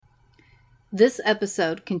This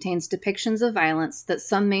episode contains depictions of violence that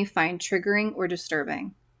some may find triggering or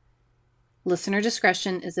disturbing. Listener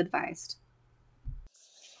discretion is advised.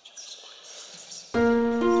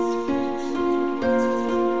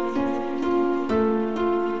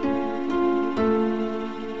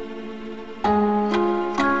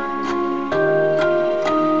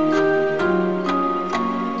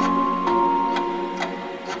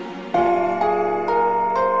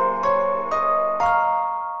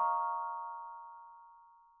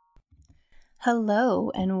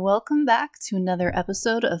 Hello, and welcome back to another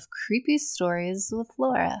episode of Creepy Stories with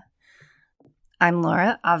Laura. I'm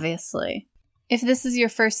Laura, obviously. If this is your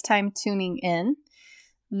first time tuning in,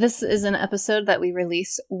 this is an episode that we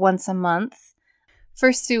release once a month.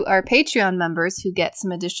 First to our Patreon members who get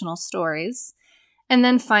some additional stories, and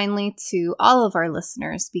then finally to all of our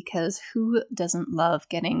listeners, because who doesn't love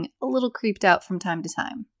getting a little creeped out from time to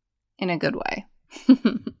time? In a good way.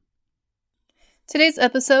 Today's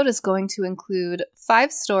episode is going to include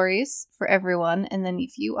 5 stories for everyone, and then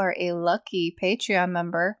if you are a lucky Patreon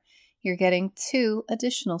member, you're getting 2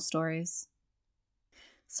 additional stories.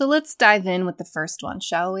 So let's dive in with the first one,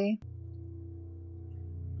 shall we?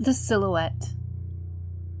 The Silhouette.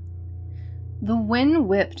 The wind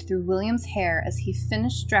whipped through William's hair as he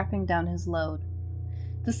finished strapping down his load.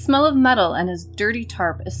 The smell of metal and his dirty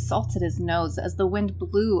tarp assaulted his nose as the wind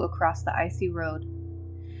blew across the icy road.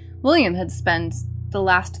 William had spent the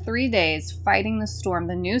last 3 days fighting the storm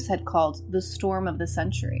the news had called the storm of the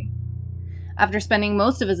century. After spending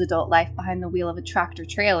most of his adult life behind the wheel of a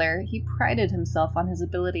tractor-trailer, he prided himself on his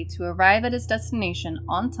ability to arrive at his destination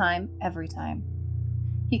on time every time.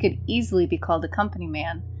 He could easily be called a company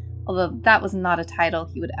man, although that was not a title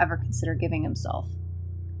he would ever consider giving himself.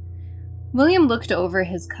 William looked over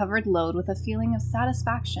his covered load with a feeling of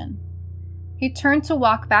satisfaction. He turned to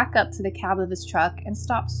walk back up to the cab of his truck and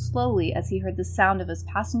stopped slowly as he heard the sound of his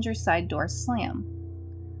passenger side door slam.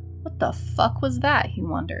 What the fuck was that, he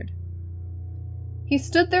wondered. He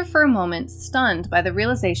stood there for a moment, stunned by the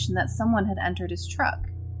realization that someone had entered his truck.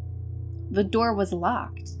 The door was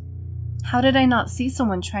locked. How did I not see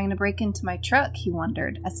someone trying to break into my truck, he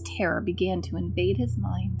wondered, as terror began to invade his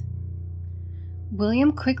mind.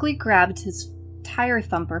 William quickly grabbed his tire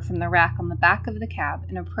thumper from the rack on the back of the cab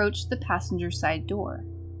and approached the passenger side door.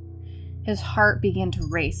 His heart began to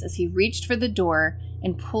race as he reached for the door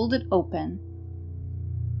and pulled it open.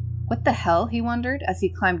 What the hell, he wondered as he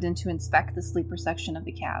climbed in to inspect the sleeper section of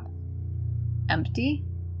the cab. Empty?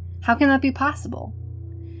 How can that be possible?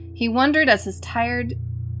 He wondered as his tired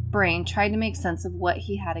brain tried to make sense of what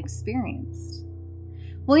he had experienced.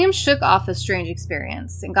 William shook off the strange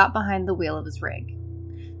experience and got behind the wheel of his rig.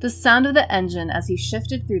 The sound of the engine as he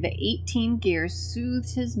shifted through the 18 gears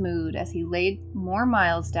soothed his mood as he laid more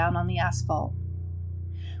miles down on the asphalt.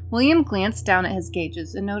 William glanced down at his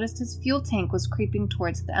gauges and noticed his fuel tank was creeping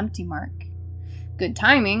towards the empty mark. Good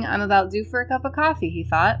timing, I'm about due for a cup of coffee, he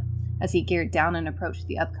thought, as he geared down and approached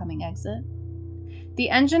the upcoming exit. The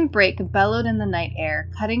engine brake bellowed in the night air,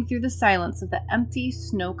 cutting through the silence of the empty,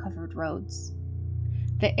 snow-covered roads.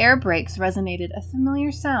 The air brakes resonated a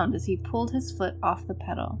familiar sound as he pulled his foot off the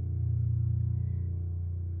pedal.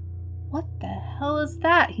 What the hell is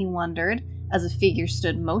that, he wondered, as a figure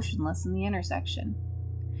stood motionless in the intersection.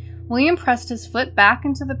 William pressed his foot back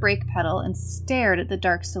into the brake pedal and stared at the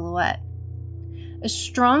dark silhouette. A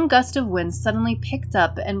strong gust of wind suddenly picked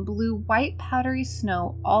up and blew white powdery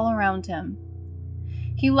snow all around him.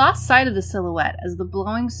 He lost sight of the silhouette as the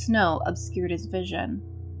blowing snow obscured his vision.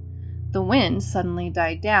 The wind suddenly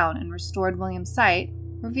died down and restored William's sight,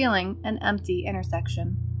 revealing an empty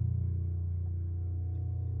intersection.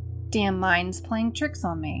 Damn mind's playing tricks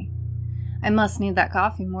on me. I must need that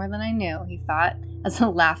coffee more than I knew, he thought, as a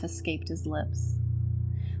laugh escaped his lips.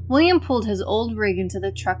 William pulled his old rig into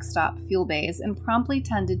the truck stop fuel bays and promptly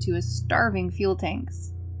tended to his starving fuel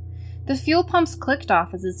tanks. The fuel pumps clicked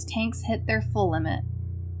off as his tanks hit their full limit.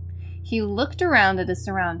 He looked around at his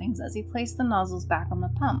surroundings as he placed the nozzles back on the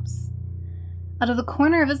pumps. Out of the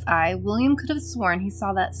corner of his eye, William could have sworn he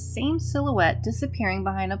saw that same silhouette disappearing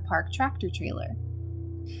behind a parked tractor-trailer.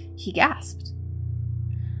 He gasped.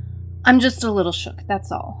 I'm just a little shook,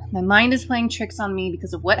 that's all. My mind is playing tricks on me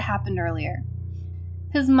because of what happened earlier.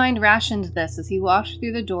 His mind rationed this as he walked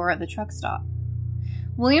through the door at the truck stop.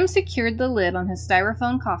 William secured the lid on his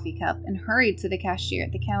styrofoam coffee cup and hurried to the cashier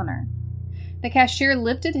at the counter. The cashier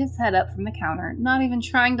lifted his head up from the counter, not even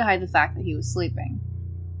trying to hide the fact that he was sleeping.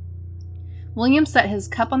 William set his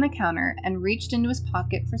cup on the counter and reached into his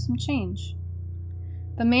pocket for some change.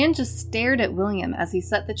 The man just stared at William as he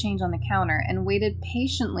set the change on the counter and waited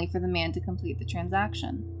patiently for the man to complete the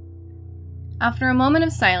transaction. After a moment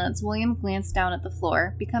of silence, William glanced down at the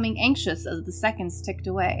floor, becoming anxious as the seconds ticked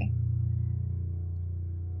away.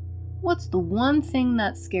 "What's the one thing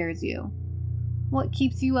that scares you? What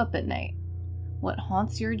keeps you up at night? What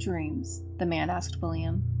haunts your dreams?" the man asked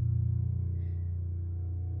William.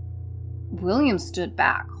 William stood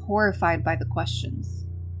back, horrified by the questions.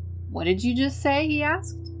 "What did you just say?" he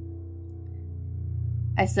asked.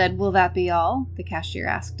 "I said, will that be all?" the cashier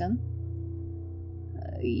asked him.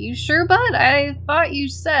 "You sure, bud? I thought you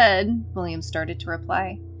said," William started to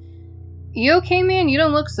reply. "You okay, man? You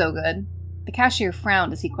don't look so good." The cashier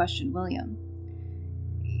frowned as he questioned William.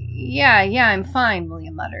 Yeah, I'm fine,"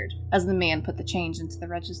 William muttered, as the man put the change into the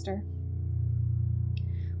register.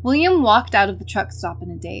 William walked out of the truck stop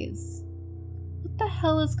in a daze. What the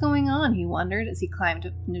hell is going on, he wondered as he climbed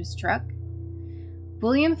up into his truck.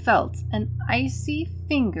 William felt an icy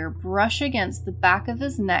finger brush against the back of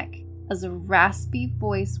his neck as a raspy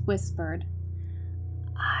voice whispered,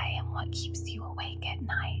 "I am what keeps you awake at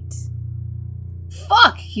night."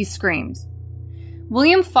 "Fuck!" he screamed.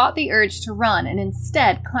 William fought the urge to run and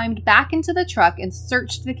instead climbed back into the truck and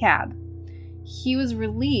searched the cab. He was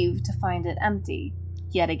relieved to find it empty,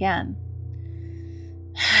 yet again.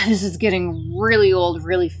 "This is getting really old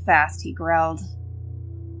really fast," he growled.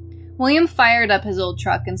 William fired up his old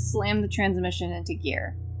truck and slammed the transmission into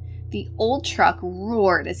gear. The old truck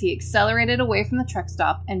roared as he accelerated away from the truck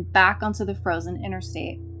stop and back onto the frozen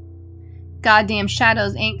interstate. "Goddamn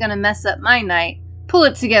shadows ain't gonna mess up my night. Pull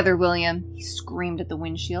it together, William," he screamed at the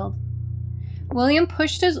windshield. William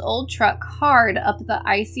pushed his old truck hard up the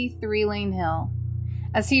icy 3-lane hill.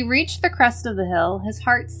 As he reached the crest of the hill, his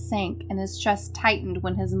heart sank and his chest tightened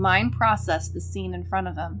when his mind processed the scene in front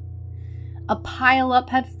of him. A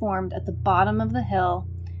pile-up had formed at the bottom of the hill,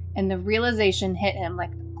 and the realization hit him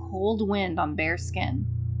like the cold wind on bare skin.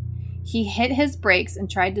 He hit his brakes and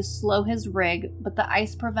tried to slow his rig, but the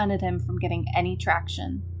ice prevented him from getting any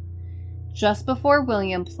traction. Just before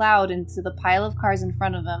William plowed into the pile of cars in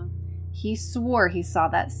front of him, he swore he saw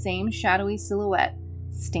that same shadowy silhouette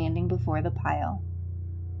standing before the pile.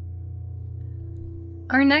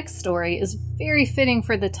 Our next story is very fitting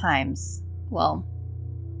for the times. Well,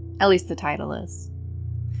 at least the title is.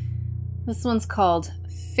 This one's called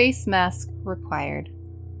Face Mask Required.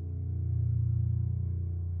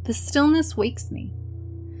 The stillness wakes me.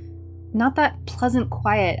 Not that pleasant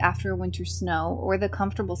quiet after a winter snow or the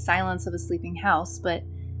comfortable silence of a sleeping house, but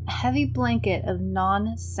a heavy blanket of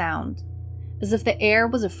non-sound, as if the air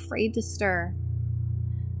was afraid to stir.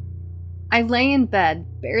 I lay in bed,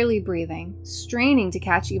 barely breathing, straining to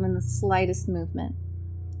catch even the slightest movement.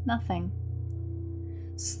 Nothing.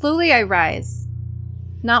 Slowly I rise,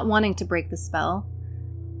 not wanting to break the spell.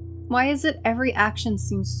 Why is it every action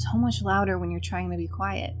seems so much louder when you're trying to be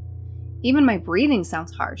quiet? Even my breathing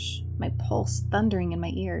sounds harsh, my pulse thundering in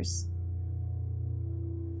my ears.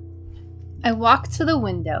 I walk to the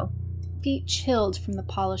window, feet chilled from the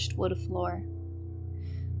polished wood floor.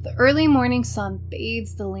 The early morning sun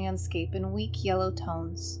bathes the landscape in weak yellow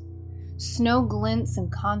tones. Snow glints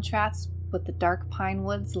and contrasts with the dark pine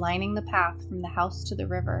woods lining the path from the house to the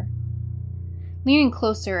river. Leaning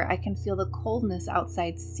closer, I can feel the coldness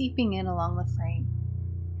outside seeping in along the frame.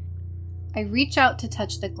 I reach out to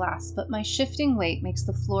touch the glass, but my shifting weight makes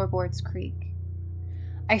the floorboards creak.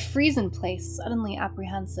 I freeze in place, suddenly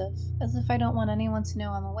apprehensive, as if I don't want anyone to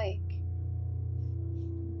know I'm awake.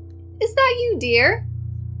 "Is that you, dear?"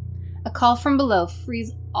 A call from below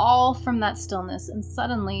frees all from that stillness, and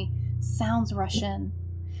suddenly sounds rush in.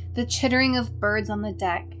 The chittering of birds on the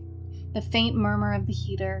deck, the faint murmur of the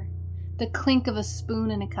heater, the clink of a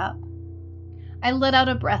spoon in a cup. I let out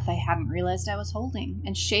a breath I hadn't realized I was holding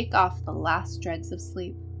and shake off the last dregs of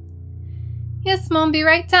sleep. "Yes, Mom, be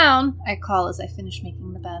right down," I call as I finish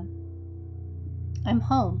making the bed. I'm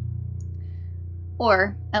home.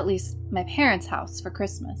 Or, at least, my parents' house for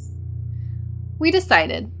Christmas. We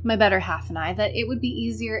decided, my better half and I, that it would be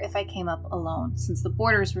easier if I came up alone, since the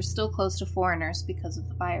borders were still closed to foreigners because of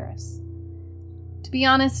the virus. To be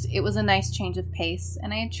honest, it was a nice change of pace,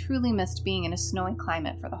 and I had truly missed being in a snowy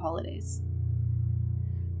climate for the holidays.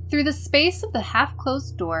 Through the space of the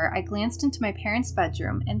half-closed door, I glanced into my parents'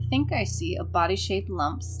 bedroom and think I see a body-shaped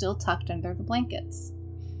lump still tucked under the blankets.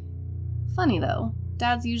 Funny though,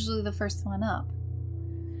 Dad's usually the first one up.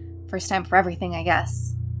 First time for everything, I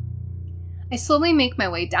guess. I slowly make my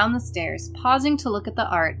way down the stairs, pausing to look at the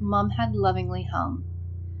art Mom had lovingly hung.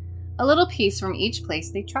 A little piece from each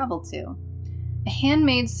place they traveled to. A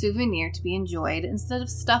handmade souvenir to be enjoyed instead of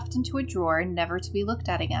stuffed into a drawer never to be looked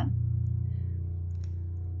at again.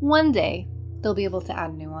 One day, they'll be able to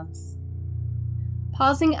add new ones.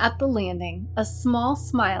 Pausing at the landing, a small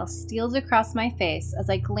smile steals across my face as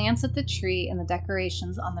I glance at the tree and the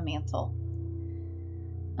decorations on the mantel.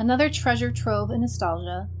 Another treasure trove in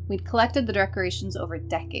nostalgia. We'd collected the decorations over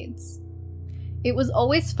decades. It was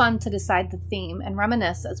always fun to decide the theme and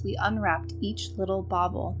reminisce as we unwrapped each little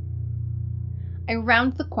bauble. I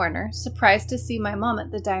round the corner, surprised to see my mom at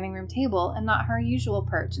the dining room table and not her usual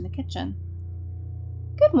perch in the kitchen.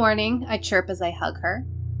 "Good morning," I chirp as I hug her,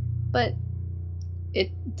 but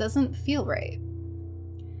it doesn't feel right.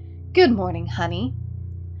 "Good morning, honey."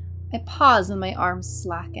 I pause and my arms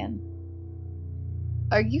slacken.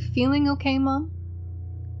 "Are you feeling okay, Mom?"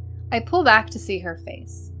 I pull back to see her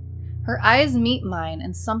face. Her eyes meet mine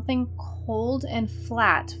and something cold and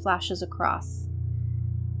flat flashes across.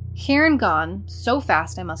 Here and gone, so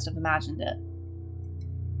fast I must have imagined it.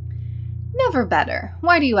 "Never better.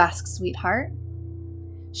 Why do you ask, sweetheart?"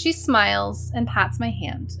 She smiles and pats my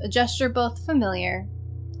hand, a gesture both familiar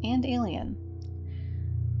and alien.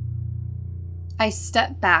 I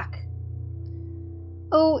step back.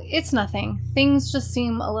 "Oh, it's nothing. Things just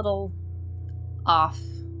seem a little off.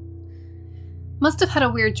 Must have had a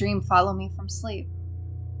weird dream follow me from sleep."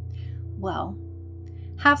 "Well,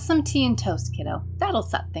 have some tea and toast, kiddo. That'll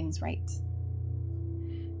set things right."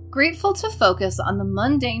 Grateful to focus on the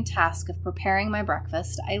mundane task of preparing my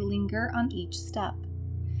breakfast, I linger on each step.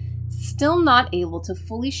 Still not able to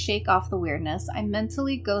fully shake off the weirdness, I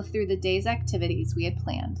mentally go through the day's activities we had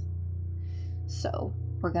planned. So,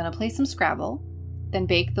 we're gonna play some Scrabble, then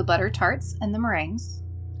bake the butter tarts and the meringues.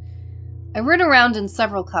 I run around in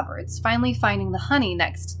several cupboards, finally finding the honey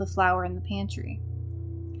next to the flour in the pantry.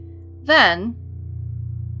 Then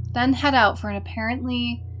head out for an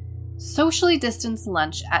apparently socially distanced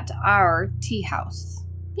lunch at our tea house.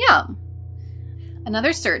 Yum!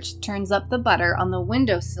 Another search turns up the butter on the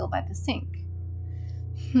windowsill by the sink.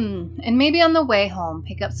 And maybe on the way home,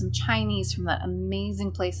 pick up some Chinese from that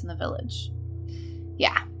amazing place in the village.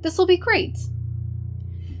 Yeah, this'll be great.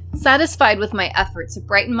 Satisfied with my effort to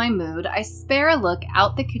brighten my mood, I spare a look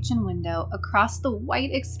out the kitchen window across the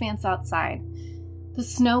white expanse outside, the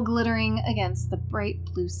snow glittering against the bright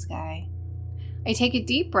blue sky. I take a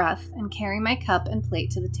deep breath and carry my cup and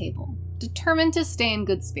plate to the table, determined to stay in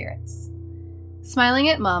good spirits. Smiling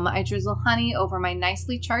at Mom, I drizzle honey over my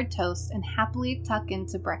nicely charred toast and happily tuck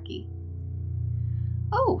into brekkie.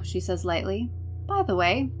 "Oh," she says lightly. "By the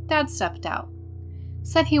way, Dad stepped out.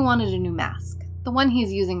 Said he wanted a new mask. The one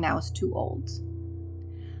he's using now is too old."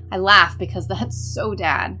 I laugh because that's so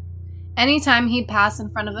Dad. Anytime he'd pass in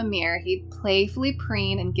front of a mirror, he'd playfully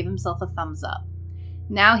preen and give himself a thumbs up.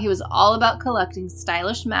 Now he was all about collecting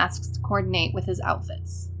stylish masks to coordinate with his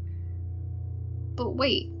outfits. But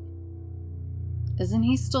wait, isn't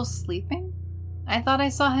he still sleeping? I thought I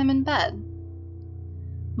saw him in bed.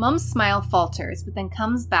 Mom's smile falters, but then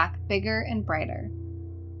comes back bigger and brighter.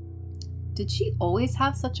 Did she always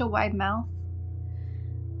have such a wide mouth?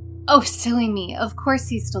 "Oh, silly me. Of course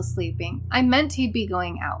he's still sleeping. I meant he'd be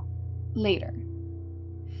going out. Later."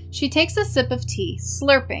 She takes a sip of tea,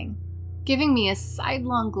 slurping, giving me a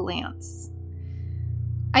sidelong glance.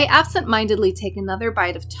 I absent-mindedly take another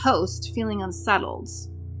bite of toast, feeling unsettled,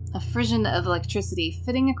 a frisson of electricity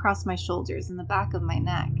fitting across my shoulders and the back of my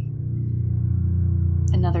neck.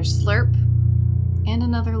 Another slurp, and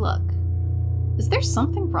another look. Is there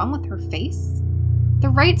something wrong with her face? The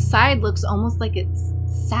right side looks almost like it's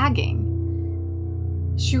sagging.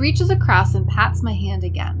 She reaches across and pats my hand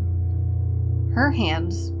again. Her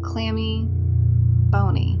hand, clammy,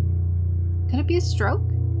 bony. Could it be a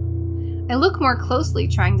stroke? I look more closely,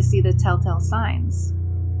 trying to see the telltale signs.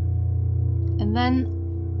 And then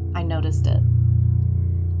I noticed it.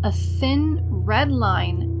 A thin red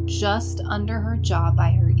line just under her jaw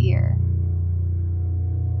by her ear.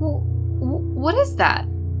 What is that?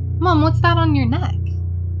 Mom, what's that on your neck?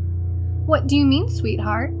 What do you mean,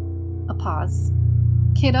 sweetheart? A pause.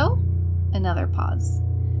 Kiddo? Another pause.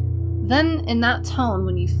 Then, in that tone,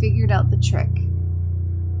 when you figured out the trick.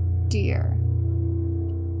 Dear.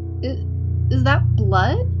 Is that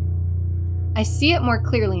blood? I see it more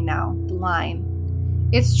clearly now, the line.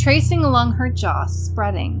 It's tracing along her jaw,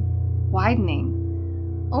 spreading,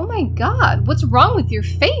 widening. Oh my God, what's wrong with your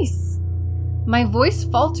face? My voice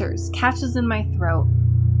falters, catches in my throat,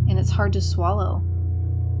 and it's hard to swallow.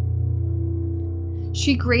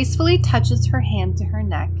 She gracefully touches her hand to her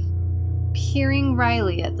neck, peering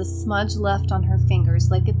wryly at the smudge left on her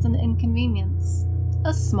fingers like it's an inconvenience,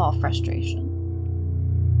 a small frustration.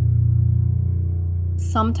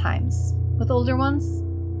 Sometimes, with older ones,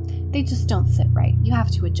 they just don't sit right. You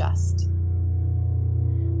have to adjust.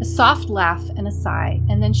 A soft laugh and a sigh,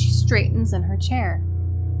 and then she straightens in her chair.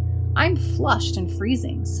 I'm flushed and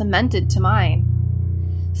freezing, cemented to mine.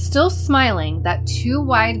 Still smiling, that too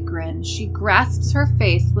wide grin, she grasps her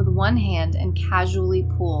face with one hand and casually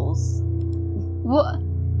pulls. What?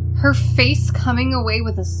 Her face coming away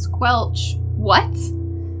with a squelch. What?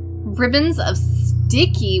 Ribbons of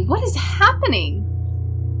sticky. What is happening?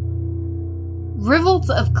 Rivulets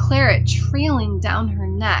of claret trailing down her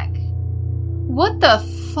neck. What the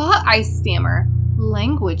fuck? I stammer.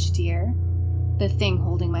 Language, dear, the thing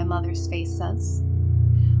holding my mother's face says.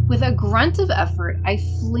 With a grunt of effort, I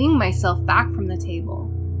fling myself back from the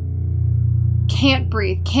table. Can't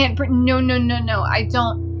breathe. No, I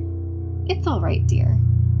don't. It's all right, dear.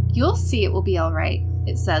 You'll see it will be all right,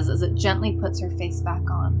 it says as it gently puts her face back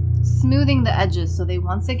on, smoothing the edges so they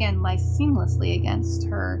once again lie seamlessly against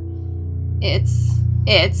her. Its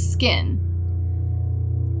skin.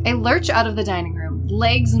 I lurch out of the dining room,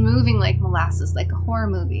 legs moving like molasses, like a horror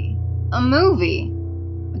movie. A movie?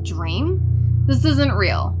 A dream? This isn't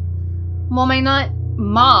real. While my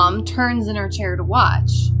mom turns in her chair to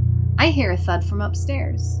watch, I hear a thud from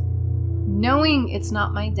upstairs. Knowing it's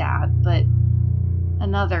not my dad, but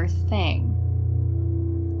another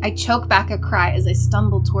thing. I choke back a cry as I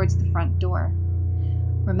stumble towards the front door.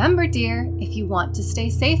 Remember, dear, if you want to stay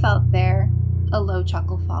safe out there, a low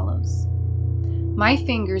chuckle follows. My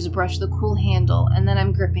fingers brush the cool handle, and then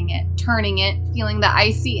I'm gripping it, turning it, feeling the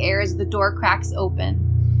icy air as the door cracks open.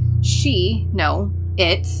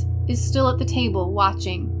 It is still at the table,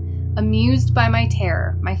 watching, amused by my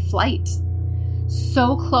terror, my flight.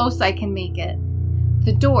 So close I can make it.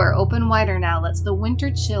 The door, open wider now, lets the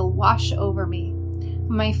winter chill wash over me.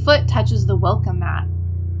 My foot touches the welcome mat.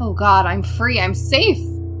 Oh God, I'm free, I'm safe!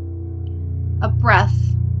 A breath,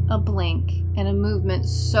 a blink, and a movement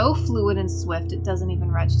so fluid and swift it doesn't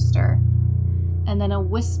even register. And then a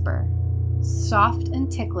whisper, soft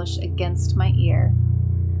and ticklish against my ear.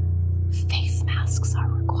 Face masks are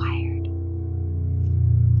required.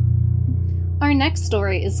 Our next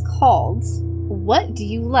story is called, What Do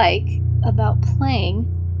You Like About Playing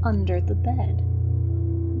Under the Bed?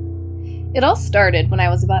 It all started when I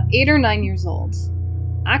was about 8 or 9 years old.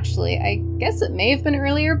 Actually, I guess it may have been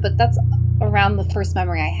earlier, but that's around the first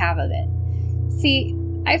memory I have of it. See,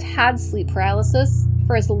 I've had sleep paralysis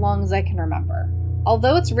for as long as I can remember,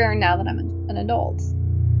 although it's rare now that I'm an adult.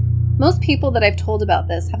 Most people that I've told about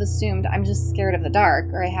this have assumed I'm just scared of the dark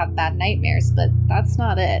or I have bad nightmares, but that's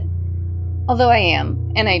not it. Although I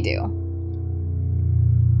am, and I do.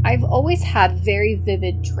 I've always had very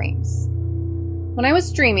vivid dreams. When I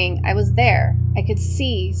was dreaming, I was there. I could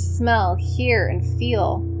see, smell, hear, and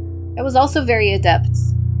feel. I was also very adept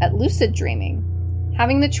at lucid dreaming,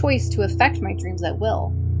 having the choice to affect my dreams at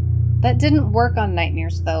will. That didn't work on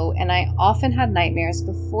nightmares, though, and I often had nightmares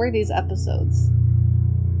before these episodes.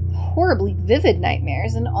 Horribly vivid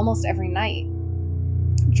nightmares, and almost every night.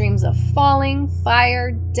 Dreams of falling,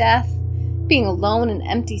 fire, death, being alone in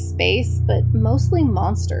empty space, but mostly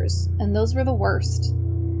monsters, and those were the worst.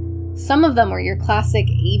 Some of them were your classic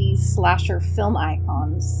 80s slasher film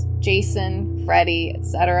icons, Jason, Freddy,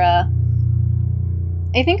 etc.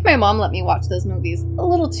 I think my mom let me watch those movies a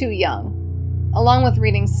little too young, along with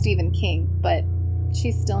reading Stephen King, but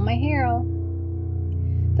she's still my hero.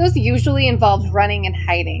 Those usually involved running and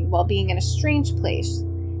hiding while being in a strange place,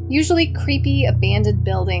 usually creepy abandoned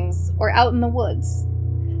buildings or out in the woods.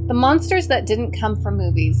 The monsters that didn't come from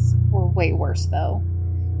movies were way worse, though.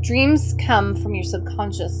 Dreams come from your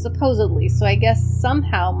subconscious, supposedly, so I guess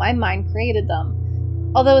somehow my mind created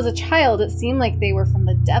them. Although as a child, it seemed like they were from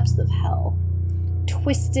the depths of hell.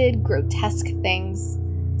 Twisted, grotesque things,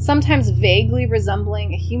 sometimes vaguely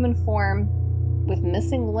resembling a human form, with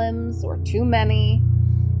missing limbs or too many.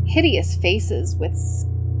 Hideous faces with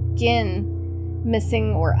skin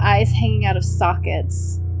missing or eyes hanging out of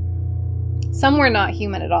sockets. Some were not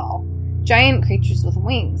human at all. Giant creatures with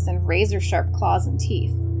wings and razor-sharp claws and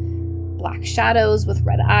teeth. Black shadows with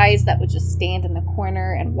red eyes that would just stand in the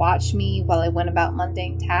corner and watch me while I went about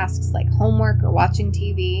mundane tasks like homework or watching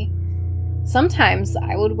TV. Sometimes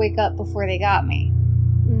I would wake up before they got me.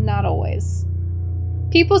 Not always.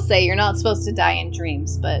 People say you're not supposed to die in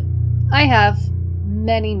dreams, but I have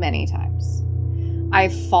many, many times.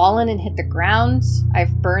 I've fallen and hit the ground.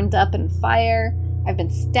 I've burned up in fire. I've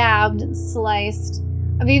been stabbed and sliced.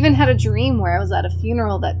 I've even had a dream where I was at a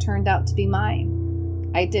funeral that turned out to be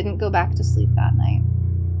mine. I didn't go back to sleep that night.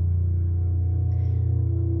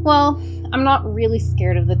 Well, I'm not really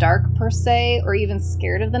scared of the dark per se, or even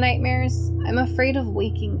scared of the nightmares. I'm afraid of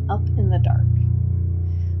waking up in the dark.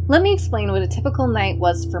 Let me explain what a typical night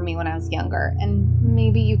was for me when I was younger, and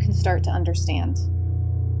maybe you can start to understand.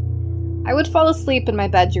 I would fall asleep in my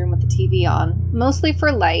bedroom with the TV on, mostly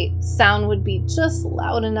for light. Sound would be just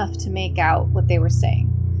loud enough to make out what they were saying.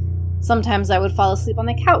 Sometimes I would fall asleep on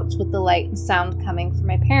the couch with the light and sound coming from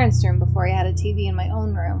my parents' room before I had a TV in my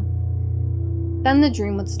own room. Then the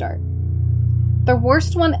dream would start. The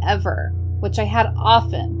worst one ever, which I had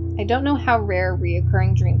often. I don't know how rare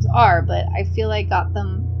reoccurring dreams are, but I feel I got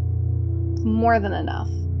them more than enough.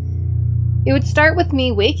 It would start with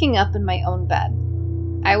me waking up in my own bed.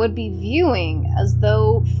 I would be viewing as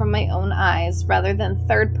though from my own eyes rather than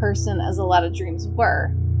third person as a lot of dreams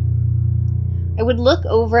were. I would look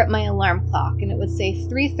over at my alarm clock and it would say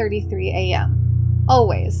 3:33 a.m.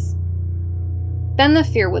 Always. Then the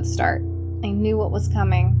fear would start. I knew what was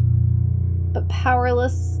coming, but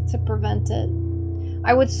powerless to prevent it.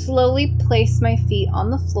 I would slowly place my feet on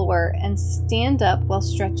the floor and stand up while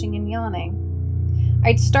stretching and yawning.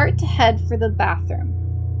 I'd start to head for the bathroom.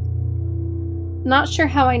 Not sure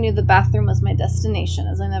how I knew the bathroom was my destination,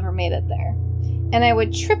 as I never made it there. And I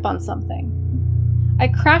would trip on something. I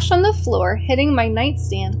crashed on the floor, hitting my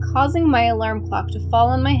nightstand, causing my alarm clock to fall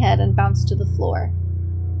on my head and bounce to the floor.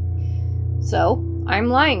 So, I'm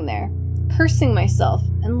lying there, cursing myself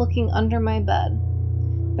and looking under my bed.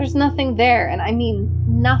 There's nothing there, and I mean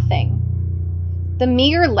nothing. The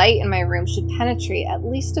meager light in my room should penetrate at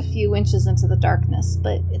least a few inches into the darkness,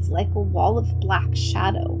 but it's like a wall of black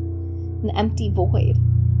shadow, an empty void.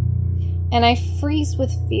 And I freeze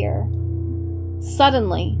with fear.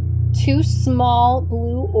 Suddenly, 2 small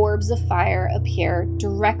blue orbs of fire appear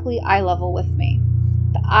directly eye level with me,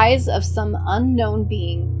 the eyes of some unknown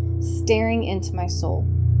being staring into my soul.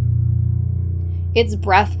 Its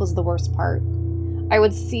breath was the worst part. I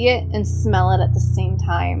would see it and smell it at the same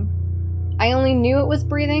time. I only knew it was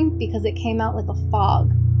breathing because it came out like a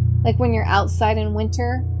fog, like when you're outside in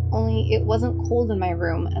winter, only it wasn't cold in my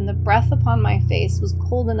room, and the breath upon my face was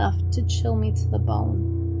cold enough to chill me to the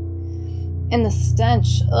bone. And the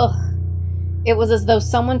stench, ugh. It was as though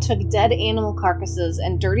someone took dead animal carcasses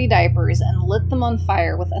and dirty diapers and lit them on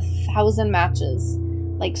fire with 1,000 matches,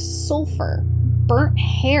 like sulfur, burnt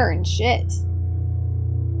hair and shit.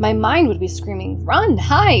 My mind would be screaming, "Run,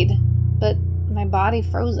 hide!" but my body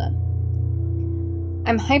frozen.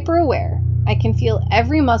 I'm hyper-aware. I can feel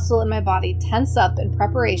every muscle in my body tense up in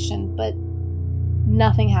preparation, but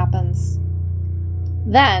nothing happens.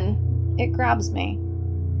 Then, it grabs me.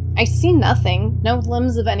 I see nothing, no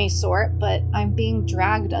limbs of any sort, but I'm being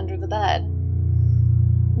dragged under the bed.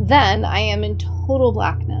 Then, I am in total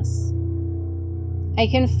blackness. I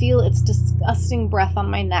can feel its disgusting breath on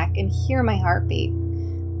my neck and hear my heartbeat.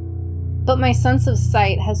 But my sense of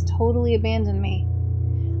sight has totally abandoned me.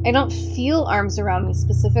 I don't feel arms around me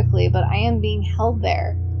specifically, but I am being held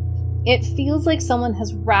there. It feels like someone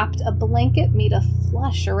has wrapped a blanket made of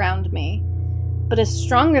flesh around me, but is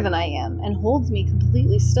stronger than I am and holds me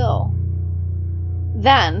completely still.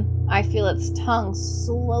 Then, I feel its tongue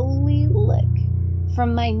slowly lick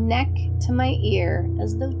from my neck to my ear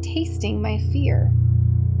as though tasting my fear.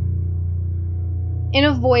 In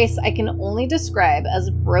a voice I can only describe as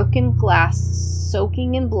broken glass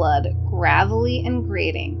soaking in blood, gravelly and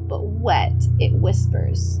grating, but wet, it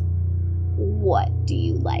whispers, "What do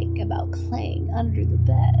you like about playing under the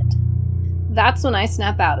bed?" That's when I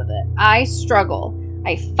snap out of it. I struggle.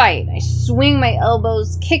 I fight. I swing my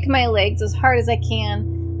elbows, kick my legs as hard as I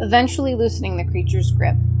can, eventually loosening the creature's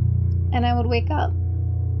grip. And I would wake up.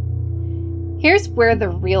 Here's where the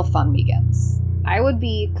real fun begins. I would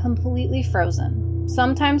be completely frozen.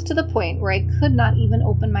 Sometimes to the point where I could not even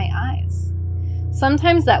open my eyes.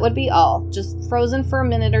 Sometimes that would be all, just frozen for a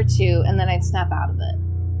minute or two, and then I'd snap out of it.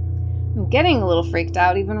 I'm getting a little freaked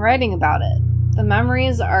out even writing about it. The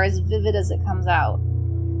memories are as vivid as it comes out.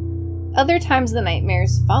 Other times the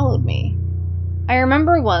nightmares followed me. I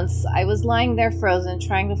remember once I was lying there frozen,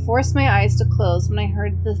 trying to force my eyes to close when I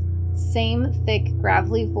heard the same thick,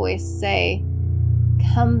 gravelly voice say,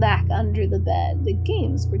 "Come back under the bed. The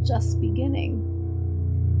games were just beginning."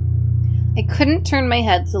 I couldn't turn my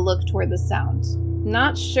head to look toward the sound.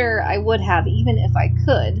 Not sure I would have even if I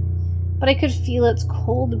could, but I could feel its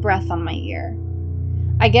cold breath on my ear.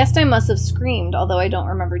 I guessed I must have screamed, although I don't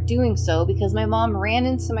remember doing so because my mom ran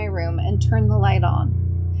into my room and turned the light on.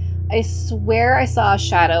 I swear I saw a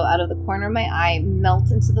shadow out of the corner of my eye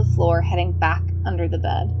melt into the floor heading back under the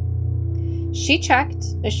bed. She checked,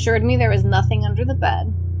 assured me there was nothing under the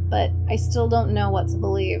bed, but I still don't know what to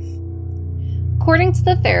believe. According to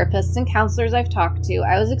the therapists and counselors I've talked to,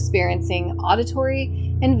 I was experiencing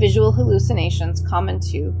auditory and visual hallucinations common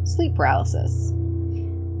to sleep paralysis.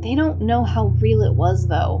 They don't know how real it was,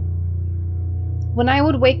 though. When I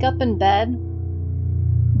would wake up in bed,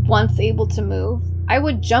 once able to move, I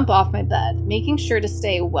would jump off my bed, making sure to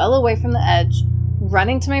stay well away from the edge,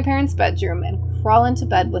 running to my parents' bedroom and crawl into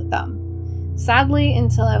bed with them. Sadly,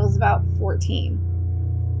 until I was about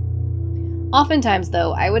 14. Oftentimes,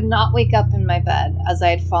 though, I would not wake up in my bed as I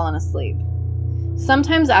had fallen asleep.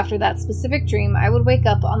 Sometimes after that specific dream, I would wake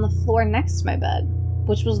up on the floor next to my bed,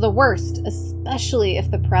 which was the worst, especially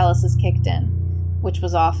if the paralysis kicked in, which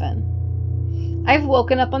was often. I've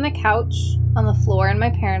woken up on the couch, on the floor in my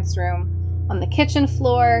parents' room, on the kitchen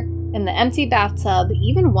floor, in the empty bathtub,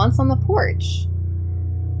 even once on the porch.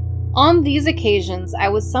 On these occasions, I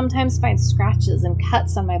would sometimes find scratches and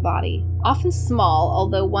cuts on my body, often small,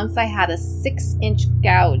 although once I had a 6-inch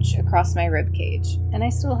gouge across my ribcage, and I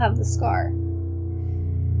still have the scar.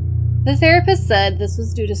 The therapist said this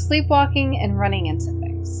was due to sleepwalking and running into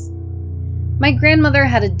things. My grandmother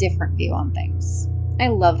had a different view on things. I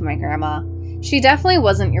love my grandma. She definitely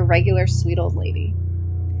wasn't your regular sweet old lady.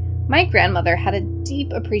 My grandmother had a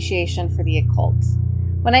deep appreciation for the occult.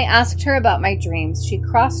 When I asked her about my dreams, she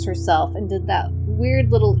crossed herself and did that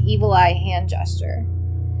weird little evil eye hand gesture.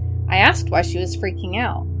 I asked why she was freaking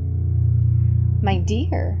out. My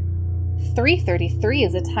dear, 3:33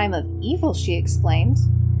 is a time of evil, she explained.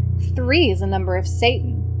 3 is a number of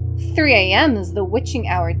Satan. 3 a.m. is the witching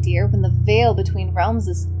hour, dear, when the veil between realms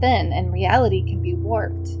is thin and reality can be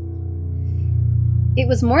warped. It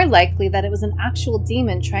was more likely that it was an actual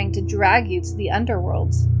demon trying to drag you to the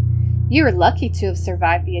underworld. You were lucky to have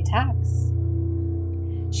survived the attacks.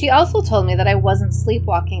 She also told me that I wasn't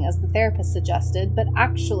sleepwalking as the therapist suggested, but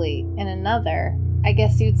actually in another, I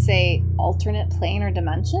guess you'd say, alternate plane or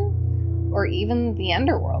dimension? Or even the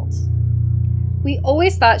underworld. We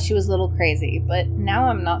always thought she was a little crazy, but now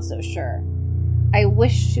I'm not so sure. I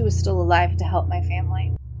wish she was still alive to help my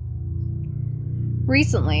family.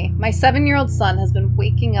 Recently, my 7-year-old son has been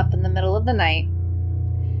waking up in the middle of the night,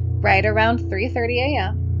 right around 3:30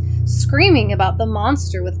 a.m., screaming about the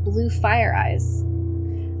monster with blue fire eyes.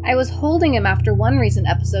 I was holding him after one recent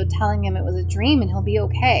episode, telling him it was a dream and he'll be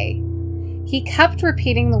okay. He kept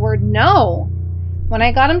repeating the word no. When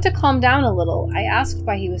I got him to calm down a little, I asked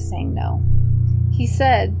why he was saying no. He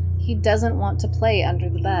said he doesn't want to play under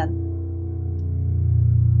the bed.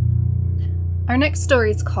 Our next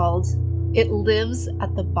story is called It Lives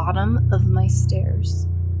at the Bottom of My Stairs.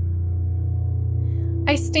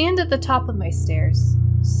 I stand at the top of my stairs,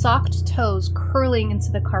 socked toes curling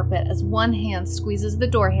into the carpet as one hand squeezes the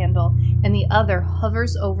door handle and the other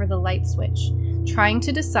hovers over the light switch, trying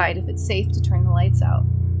to decide if it's safe to turn the lights out.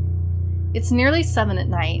 It's nearly 7 at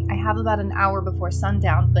night. I have about an hour before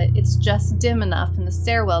sundown, but it's just dim enough in the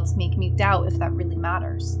stairwell to make me doubt if that really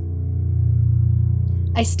matters.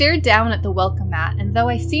 I stare down at the welcome mat, and though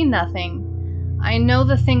I see nothing, I know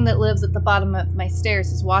the thing that lives at the bottom of my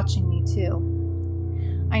stairs is watching me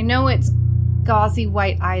too. I know its gauzy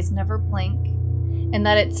white eyes never blink, and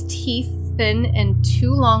that its teeth, thin and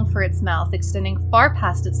too long for its mouth, extending far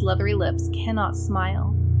past its leathery lips, cannot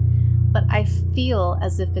smile. But I feel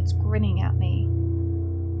as if it's grinning at me.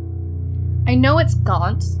 I know it's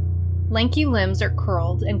gaunt, lanky limbs are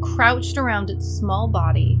curled and crouched around its small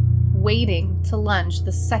body, waiting to lunge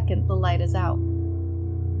the second the light is out.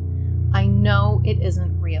 I know it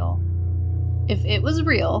isn't real. If it was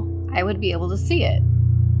real, I would be able to see it.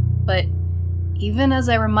 But even as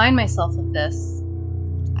I remind myself of this,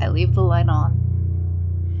 I leave the light on.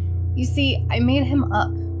 You see, I made him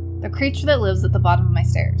up, the creature that lives at the bottom of my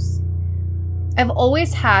stairs. I've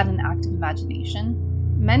always had an active imagination.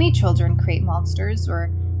 Many children create monsters or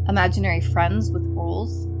imaginary friends with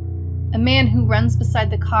rules. A man who runs beside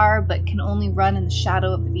the car but can only run in the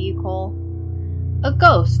shadow of the vehicle. A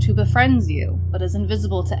ghost who befriends you but is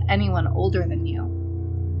invisible to anyone older than you.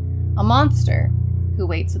 A monster who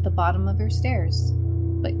waits at the bottom of your stairs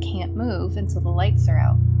but can't move until the lights are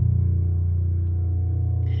out.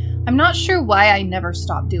 I'm not sure why I never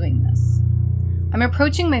stopped doing this. I'm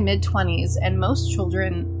approaching my mid-20s, and most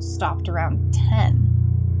children stopped around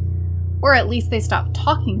 10. Or at least they stopped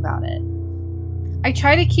talking about it. I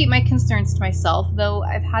try to keep my concerns to myself, though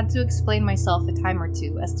I've had to explain myself a time or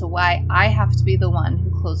two as to why I have to be the one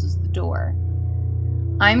who closes the door.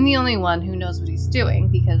 I'm the only one who knows what he's doing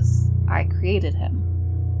because I created him.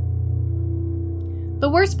 The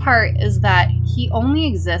worst part is that he only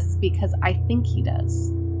exists because I think he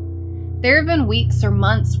does. There have been weeks or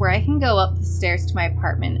months where I can go up the stairs to my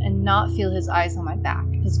apartment and not feel his eyes on my back,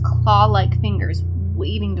 his claw-like fingers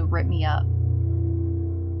waiting to rip me up.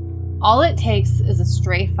 All it takes is a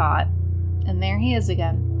stray thought, and there he is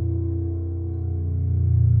again.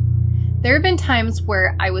 There have been times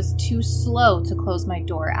where I was too slow to close my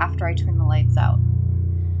door after I turn the lights out.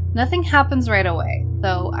 Nothing happens right away.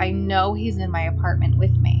 though I know he's in my apartment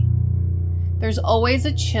with me. There's always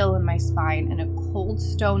a chill in my spine and a cold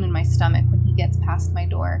stone in my stomach when he gets past my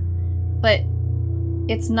door, but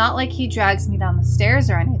it's not like he drags me down the stairs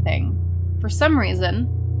or anything. For some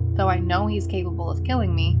reason, though I know he's capable of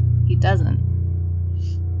killing me, he doesn't.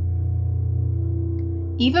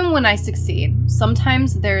 Even when I succeed,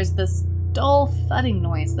 sometimes there's this dull thudding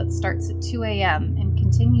noise that starts at 2 a.m. and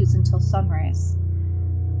continues until sunrise.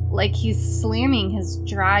 Like he's slamming his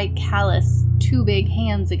dry, callous, too big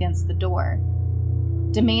hands against the door,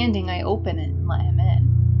 demanding I open it and let him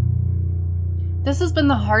in. This has been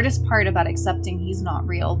the hardest part about accepting he's not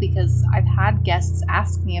real, because I've had guests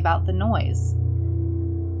ask me about the noise.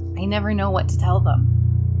 I never know what to tell them.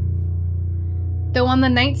 Though on the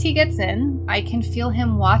nights he gets in, I can feel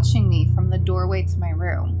him watching me from the doorway to my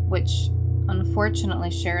room, which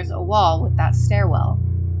unfortunately shares a wall with that stairwell.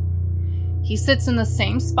 He sits in the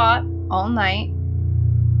same spot all night,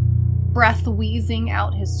 breath wheezing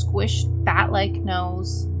out his squished bat-like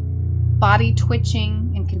nose, body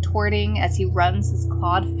twitching and contorting as he runs his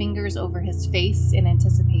clawed fingers over his face in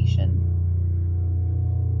anticipation.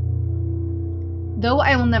 Though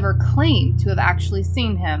I will never claim to have actually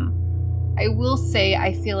seen him, I will say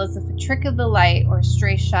I feel as if a trick of the light or a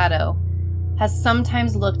stray shadow has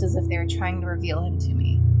sometimes looked as if they were trying to reveal him to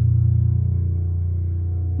me.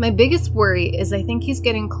 My biggest worry is I think he's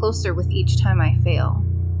getting closer with each time I fail.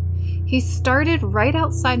 He started right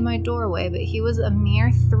outside my doorway, but he was a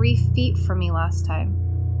mere 3 feet from me last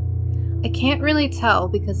time. I can't really tell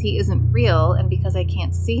because he isn't real and because I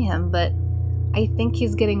can't see him, but I think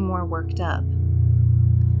he's getting more worked up.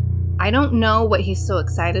 I don't know what he's so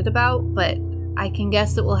excited about, but I can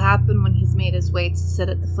guess it will happen when he's made his way to sit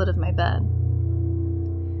at the foot of my bed.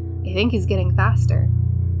 I think he's getting faster.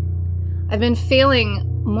 I've been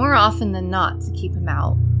failing more often than not to keep him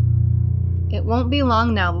out. It won't be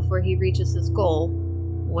long now before he reaches his goal,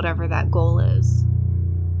 whatever that goal is.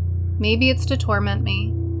 Maybe it's to torment me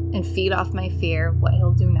and feed off my fear of what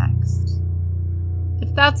he'll do next.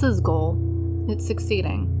 If that's his goal, it's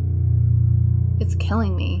succeeding. It's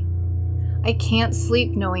killing me. I can't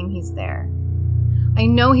sleep knowing he's there. I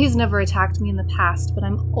know he's never attacked me in the past, but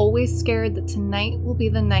I'm always scared that tonight will be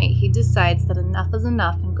the night he decides that enough is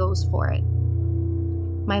enough and goes for it.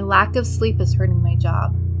 My lack of sleep is hurting my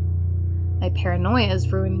job. My paranoia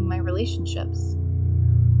is ruining my relationships.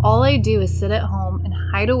 All I do is sit at home and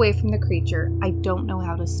hide away from the creature I don't know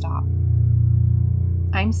how to stop.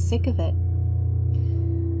 I'm sick of it.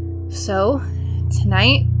 So,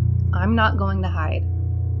 tonight, I'm not going to hide.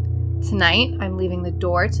 Tonight, I'm leaving the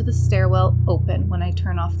door to the stairwell open when I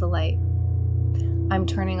turn off the light. I'm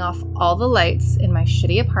turning off all the lights in my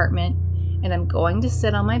shitty apartment, and I'm going to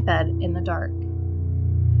sit on my bed in the dark.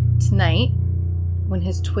 Tonight, when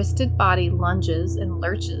his twisted body lunges and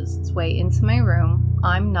lurches its way into my room,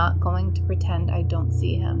 I'm not going to pretend I don't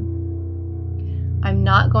see him. I'm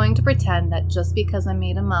not going to pretend that just because I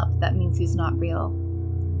made him up, that means he's not real.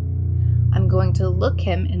 I'm going to look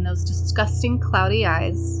him in those disgusting cloudy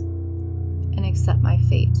eyes and accept my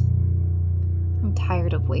fate. I'm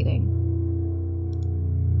tired of waiting.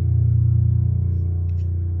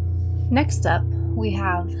 Next up, we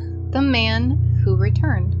have The Man Who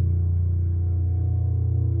Returned.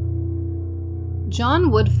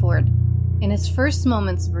 John Woodford, in his first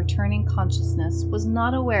moments of returning consciousness, was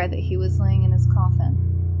not aware that he was laying in his coffin.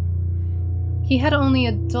 He had only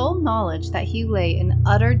a dull knowledge that he lay in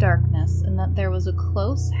utter darkness and that there was a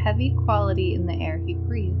close, heavy quality in the air he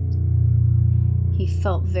breathed. He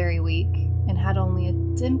felt very weak and had only a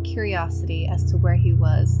dim curiosity as to where he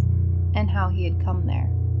was and how he had come there.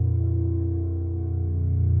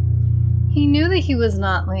 He knew that he was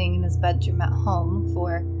not laying in his bedroom at home,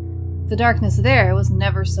 for the darkness there was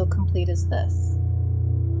never so complete as this.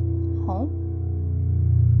 Home?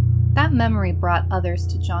 That memory brought others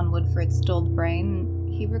to John Woodford's dulled brain.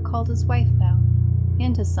 He recalled his wife now,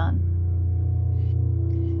 and his son.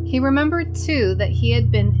 He remembered, too, that he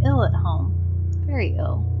had been ill at home, very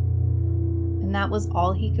ill. And that was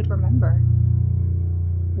all he could remember.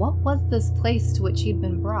 What was this place to which he'd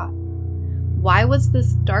been brought? Why was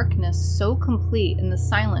this darkness so complete and the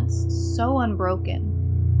silence so unbroken?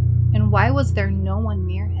 And why was there no one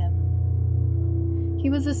near him? He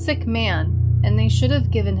was a sick man, and they should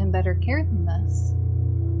have given him better care than this.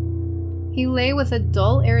 He lay with a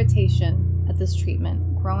dull irritation at this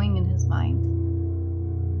treatment growing in his mind.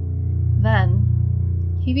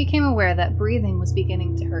 Then, he became aware that breathing was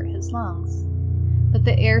beginning to hurt his lungs, that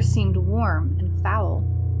the air seemed warm and foul.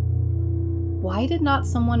 Why did not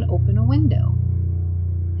someone open a window?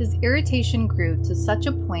 His irritation grew to such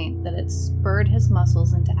a point that it spurred his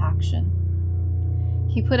muscles into action.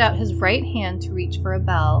 He put out his right hand to reach for a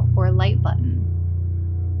bell or a light button.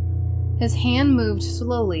 His hand moved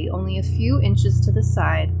slowly only a few inches to the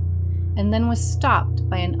side, and then was stopped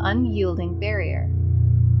by an unyielding barrier.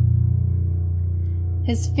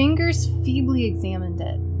 His fingers feebly examined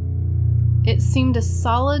it. It seemed a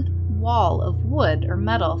solid wall of wood or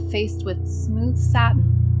metal faced with smooth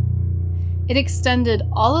satin. It extended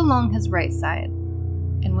all along his right side,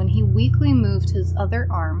 and when he weakly moved his other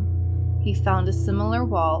arm, he found a similar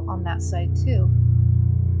wall on that side too.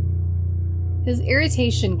 His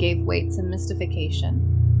irritation gave way to mystification.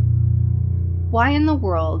 Why in the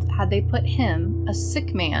world had they put him, a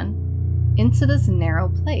sick man, into this narrow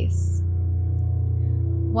place?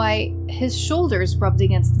 Why, his shoulders rubbed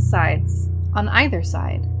against the sides, on either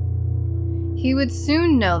side. He would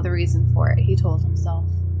soon know the reason for it, he told himself.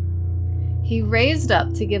 He raised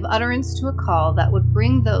up to give utterance to a call that would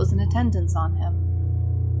bring those in attendance on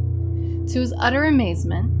him. To his utter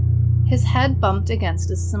amazement, his head bumped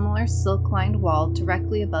against a similar silk-lined wall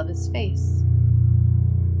directly above his face.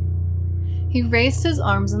 He raised his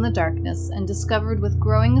arms in the darkness and discovered with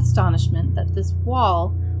growing astonishment that this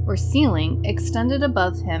wall or ceiling extended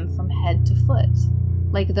above him from head to foot,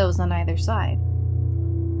 like those on either side.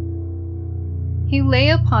 He lay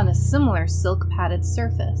upon a similar silk-padded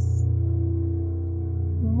surface.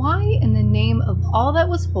 Why in the name of all that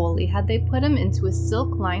was holy had they put him into a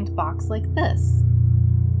silk-lined box like this?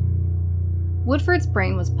 Woodford's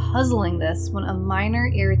brain was puzzling this when a minor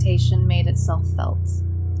irritation made itself felt.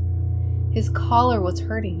 His collar was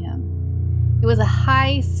hurting him. It was a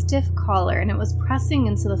high, stiff collar, and it was pressing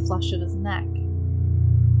into the flesh of his neck.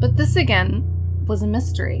 But this again was a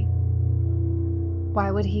mystery.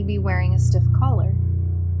 Why would he be wearing a stiff collar?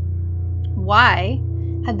 Why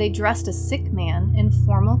had they dressed a sick man in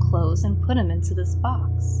formal clothes and put him into this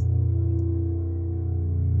box?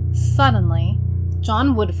 Suddenly,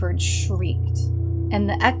 John Woodford shrieked, and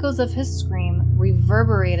the echoes of his scream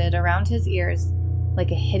reverberated around his ears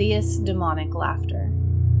like a hideous demonic laughter.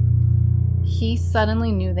 He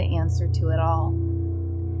suddenly knew the answer to it all.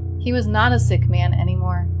 He was not a sick man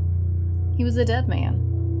anymore. He was a dead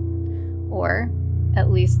man. Or, at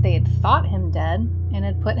least they had thought him dead and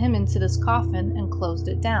had put him into this coffin and closed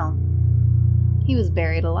it down. He was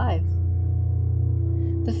buried alive.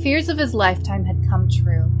 The fears of his lifetime had come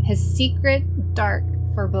true. His secret, dark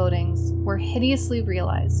forebodings were hideously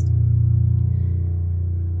realized.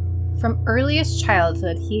 From earliest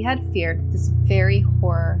childhood, he had feared this very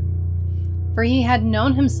horror, for he had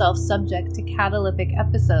known himself subject to cataleptic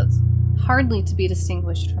episodes, hardly to be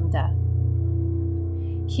distinguished from death.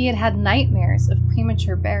 He had had nightmares of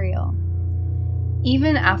premature burial.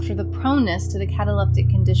 Even after the proneness to the cataleptic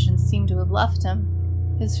condition seemed to have left him,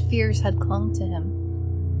 his fears had clung to him.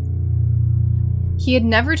 He had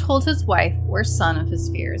never told his wife or son of his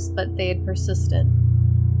fears, but they had persisted.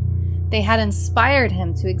 They had inspired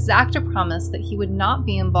him to exact a promise that he would not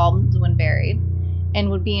be embalmed when buried, and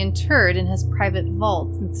would be interred in his private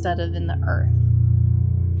vault instead of in the earth.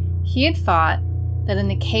 He had thought that in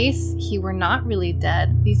the case he were not really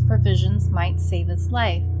dead, these provisions might save his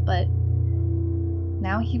life, but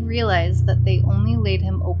now he realized that they only laid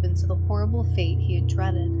him open to the horrible fate he had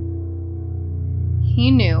dreaded.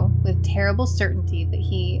 He knew with terrible certainty that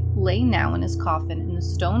he lay now in his coffin in the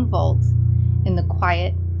stone vault in the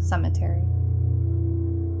quiet cemetery.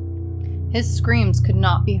 His screams could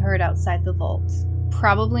not be heard outside the vault,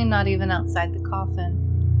 probably not even outside the coffin.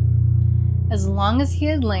 As long as he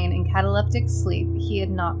had lain in cataleptic sleep, he had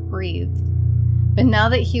not breathed. But now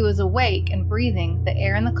that he was awake and breathing, the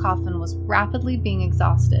air in the coffin was rapidly being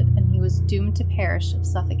exhausted, and he was doomed to perish of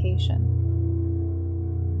suffocation.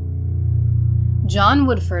 John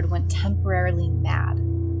Woodford went temporarily mad.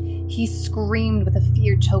 He screamed with a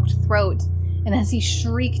fear-choked throat, and as he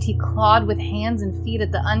shrieked, he clawed with hands and feet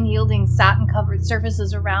at the unyielding satin-covered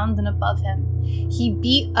surfaces around and above him. He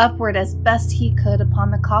beat upward as best he could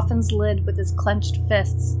upon the coffin's lid with his clenched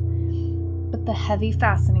fists, but the heavy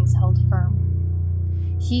fastenings held firm.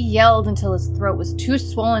 He yelled until his throat was too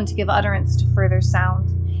swollen to give utterance to further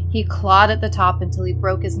sound. He clawed at the top until he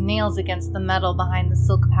broke his nails against the metal behind the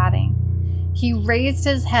silk padding. He raised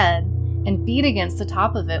his head and beat against the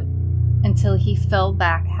top of it until he fell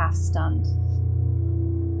back half-stunned.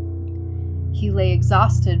 He lay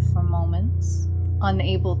exhausted for moments,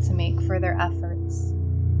 unable to make further efforts.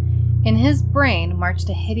 In his brain marched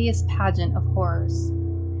a hideous pageant of horrors.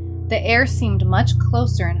 The air seemed much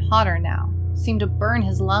closer and hotter now, seemed to burn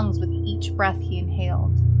his lungs with each breath he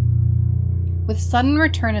inhaled. With sudden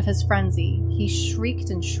return of his frenzy, he shrieked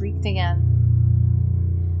and shrieked again.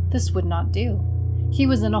 This would not do. He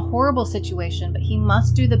was in a horrible situation, but he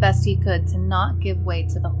must do the best he could to not give way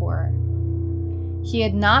to the horror. He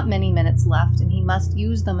had not many minutes left, and he must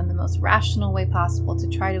use them in the most rational way possible to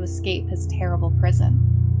try to escape his terrible prison.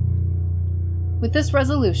 With this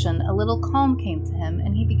resolution, a little calm came to him,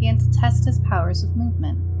 and he began to test his powers of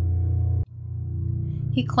movement.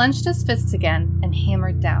 He clenched his fists again and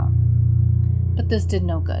hammered down, but this did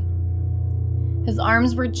no good. His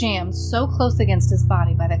arms were jammed so close against his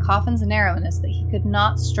body by the coffin's narrowness that he could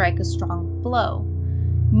not strike a strong blow,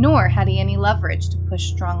 nor had he any leverage to push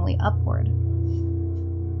strongly upward.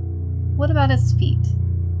 What about his feet?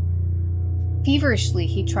 Feverishly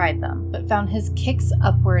he tried them, but found his kicks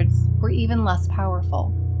upwards were even less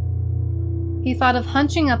powerful. He thought of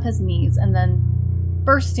hunching up his knees and then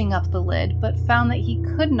bursting up the lid, but found that he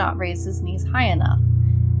could not raise his knees high enough,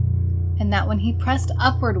 and that when he pressed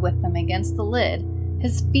upward with them against the lid,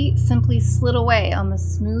 his feet simply slid away on the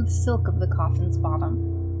smooth silk of the coffin's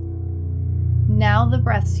bottom. Now the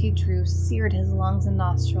breaths he drew seared his lungs and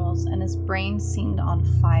nostrils, and his brain seemed on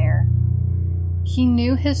fire. He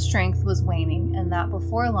knew his strength was waning, and that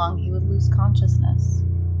before long he would lose consciousness.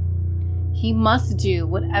 He must do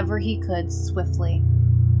whatever he could swiftly.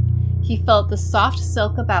 He felt the soft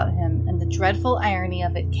silk about him, and the dreadful irony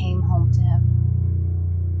of it came home to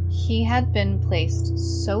him. He had been placed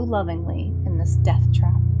so lovingly in this death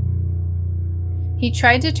trap. He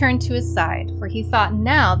tried to turn to his side, for he thought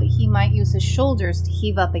now that he might use his shoulders to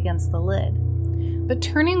heave up against the lid. But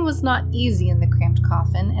turning was not easy in the cramped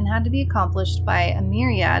coffin, and had to be accomplished by a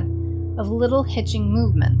myriad of little hitching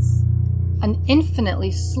movements, an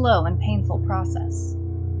infinitely slow and painful process.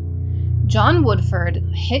 John Woodford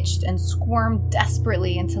hitched and squirmed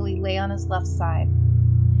desperately until he lay on his left side.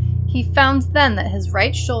 He found then that his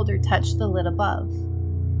right shoulder touched the lid above.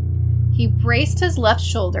 He braced his left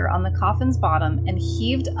shoulder on the coffin's bottom and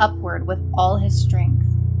heaved upward with all his strength.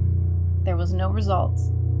 There was no result.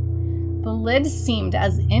 The lid seemed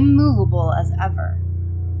as immovable as ever.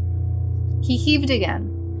 He heaved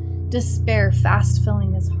again, despair fast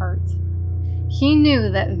filling his heart. He knew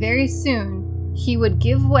that very soon he would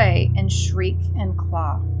give way and shriek and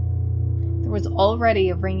claw. There was already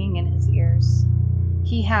a ringing in his ears.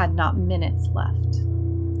 He had not minutes left.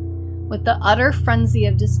 With the utter frenzy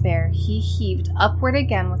of despair, he heaved upward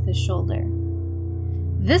again with his shoulder.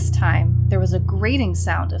 This time, there was a grating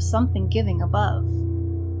sound of something giving above.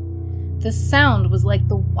 The sound was like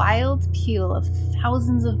the wild peal of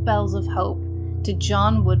thousands of bells of hope to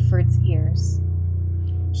John Woodford's ears.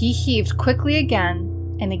 He heaved quickly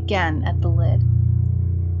again and again at the lid.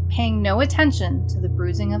 Paying no attention to the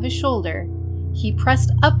bruising of his shoulder, he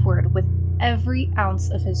pressed upward with every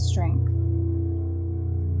ounce of his strength.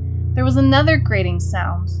 There was another grating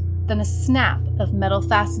sound, then a snap of metal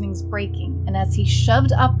fastenings breaking, and as he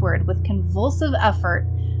shoved upward with convulsive effort,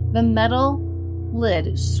 the metal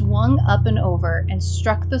lid swung up and over and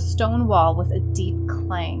struck the stone wall with a deep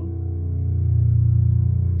clang.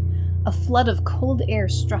 A flood of cold air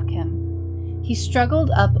struck him. He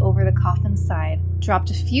struggled up over the coffin's side,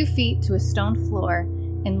 dropped a few feet to a stone floor,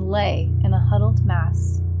 and lay in a huddled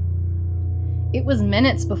mass. It was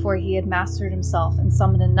minutes before he had mastered himself and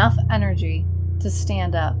summoned enough energy to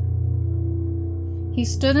stand up. He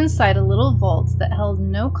stood inside a little vault that held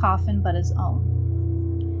no coffin but his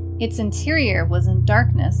own. Its interior was in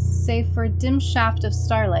darkness, save for a dim shaft of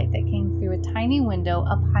starlight that came through a tiny window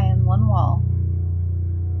up high on one wall.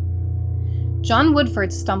 John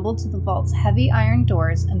Woodford stumbled to the vault's heavy iron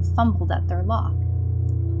doors and fumbled at their lock.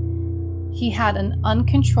 He had an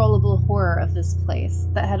uncontrollable horror of this place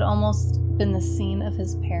that had almost been the scene of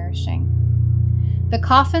his perishing. The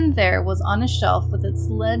coffin there was on a shelf with its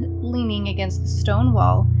lid leaning against the stone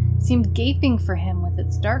wall, seemed gaping for him with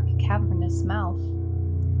its dark, cavernous mouth.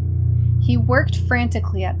 He worked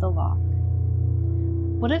frantically at the lock.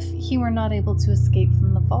 What if he were not able to escape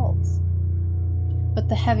from the vault? But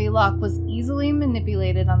the heavy lock was easily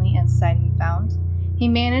manipulated on the inside, he found. He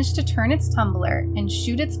managed to turn its tumbler and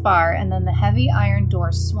shoot its bar, and then the heavy iron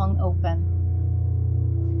door swung open.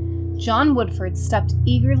 John Woodford stepped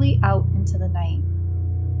eagerly out into the night.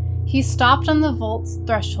 He stopped on the vault's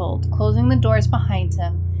threshold, closing the doors behind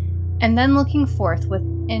him, and then looking forth with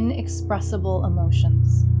inexpressible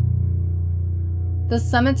emotions. The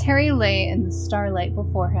cemetery lay in the starlight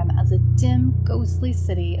before him as a dim, ghostly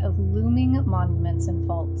city of looming monuments and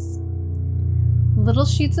vaults. Little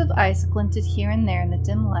sheets of ice glinted here and there in the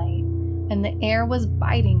dim light, and the air was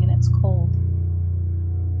biting in its cold.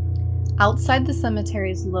 Outside the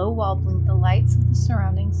cemetery's low wall blinked the lights of the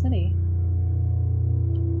surrounding city.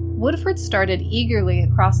 Woodford started eagerly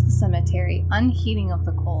across the cemetery, unheeding of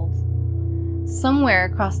the cold. Somewhere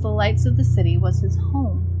across the lights of the city was his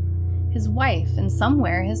home, his wife, and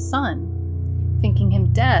somewhere his son, thinking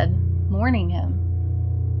him dead, mourning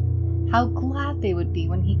him. How glad they would be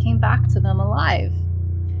when he came back to them alive.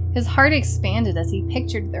 His heart expanded as he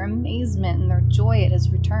pictured their amazement and their joy at his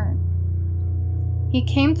return. He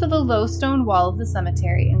came to the low stone wall of the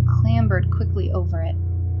cemetery and clambered quickly over it.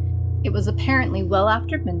 It was apparently well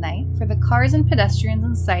after midnight, for the cars and pedestrians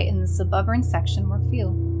in sight in the suburban section were few.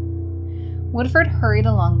 Woodford hurried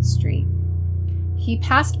along the street. He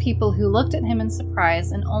passed people who looked at him in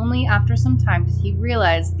surprise, and only after some time did he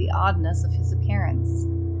realize the oddness of his appearance.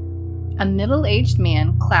 A middle-aged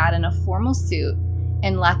man clad in a formal suit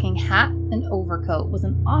and lacking hat and overcoat was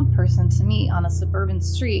an odd person to meet on a suburban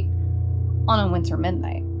street on a winter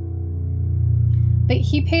midnight. But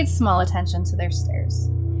he paid small attention to their stares.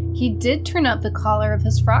 He did turn up the collar of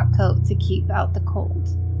his frock coat to keep out the cold,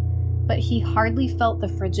 but he hardly felt the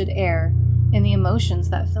frigid air and the emotions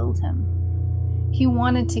that filled him. He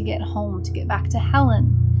wanted to get home, to get back to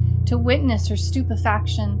Helen, to witness her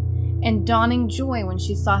stupefaction and dawning joy when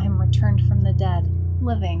she saw him returned from the dead,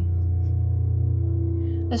 living.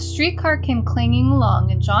 A streetcar came clanging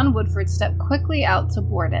along, and John Woodford stepped quickly out to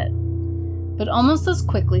board it, but almost as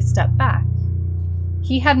quickly stepped back.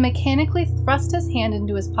 He had mechanically thrust his hand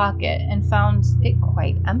into his pocket and found it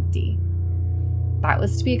quite empty. That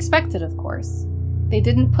was to be expected, of course. They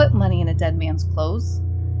didn't put money in a dead man's clothes.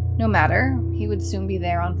 No matter, he would soon be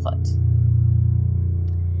there on foot.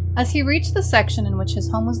 As he reached the section in which his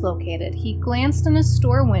home was located, he glanced in a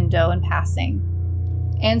store window in passing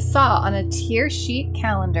and saw on a tier sheet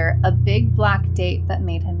calendar a big black date that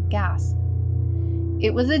made him gasp.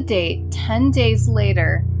 It was a date 10 days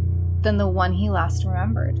later than the one he last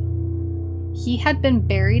remembered. He had been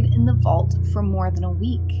buried in the vault for more than a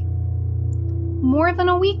week. More than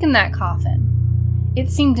a week in that coffin. It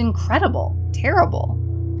seemed incredible, terrible.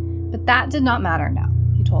 But that did not matter now,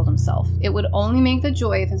 he told himself. It would only make the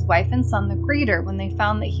joy of his wife and son the greater when they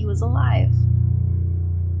found that he was alive.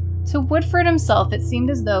 To Woodford himself, it seemed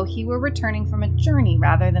as though he were returning from a journey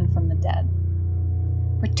rather than from the dead.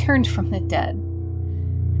 Returned from the dead.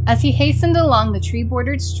 As he hastened along the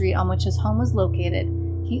tree-bordered street on which his home was located,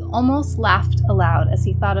 he almost laughed aloud as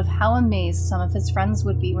he thought of how amazed some of his friends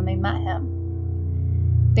would be when they met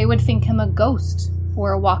him. They would think him a ghost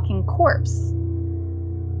or a walking corpse.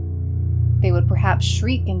 They would perhaps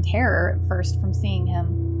shriek in terror at first from seeing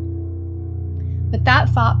him. But that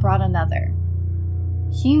thought brought another.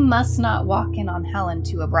 He must not walk in on Helen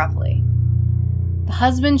too abruptly. The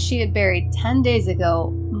husband she had buried 10 days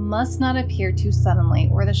ago must not appear too suddenly,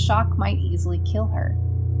 or the shock might easily kill her.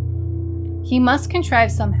 He must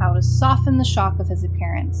contrive somehow to soften the shock of his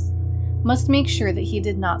appearance, must make sure that he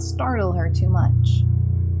did not startle her too much.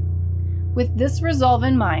 With this resolve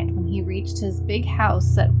in mind, when he reached his big house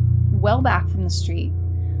set well back from the street,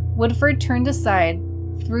 Woodford turned aside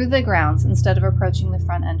through the grounds instead of approaching the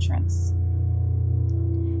front entrance.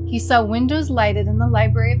 He saw windows lighted in the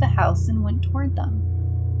library of the house and went toward them.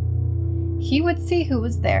 He would see who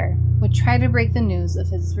was there, would try to break the news of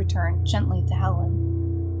his return gently to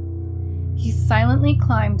Helen. He silently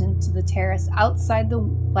climbed into the terrace outside the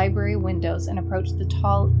library windows and approached the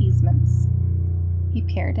tall easements. He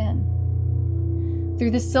peered in.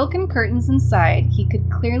 Through the silken curtains inside, he could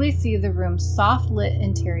clearly see the room's soft-lit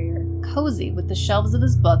interior, cozy with the shelves of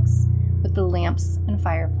his books, with the lamps and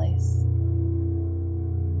fireplace.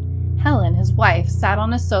 Helen, his wife, sat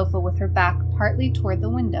on a sofa with her back partly toward the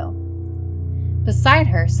window. Beside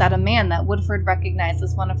her sat a man that Woodford recognized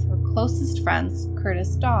as one of her closest friends,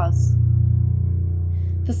 Curtis Dawes.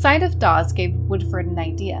 The sight of Dawes gave Woodford an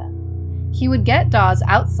idea. He would get Dawes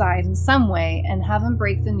outside in some way and have him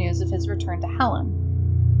break the news of his return to Helen.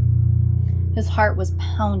 His heart was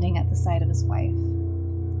pounding at the sight of his wife.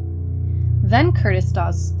 Then Curtis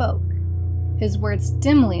Dawes spoke, his words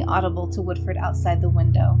dimly audible to Woodford outside the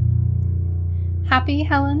window. "Happy,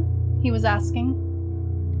 Helen?" he was asking.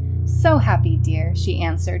 "So happy, dear," she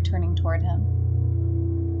answered, turning toward him.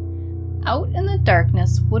 Out in the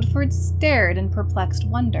darkness, Woodford stared in perplexed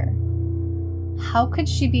wonder. How could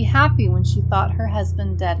she be happy when she thought her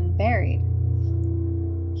husband dead and buried?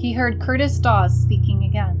 He heard Curtis Dawes speaking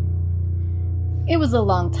again. "It was a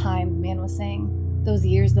long time," the man was saying. "Those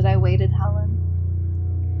years that I waited, Helen."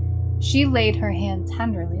 She laid her hand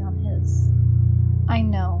tenderly on his. "I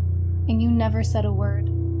know, and you never said a word.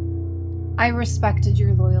 I respected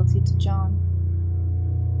your loyalty to John."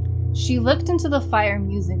 She looked into the fire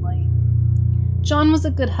musingly. "John was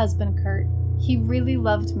a good husband, Kurt. He really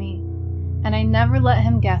loved me, and I never let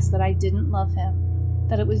him guess that I didn't love him,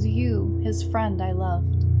 that it was you, his friend, I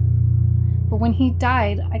loved. But when he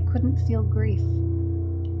died, I couldn't feel grief.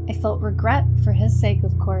 I felt regret for his sake,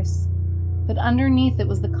 of course, but underneath it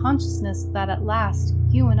was the consciousness that at last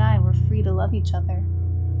you and I were free to love each other.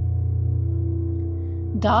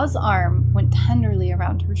 Daw's arm went tenderly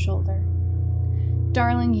around her shoulder.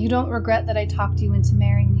 Darling, you don't regret that I talked you into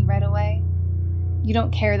marrying me right away? You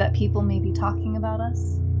don't care that people may be talking about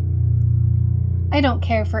us? I don't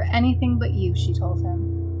care for anything but you, she told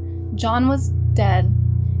him. John was dead,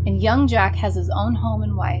 and young Jack has his own home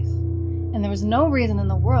and wife, and there was no reason in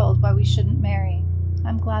the world why we shouldn't marry.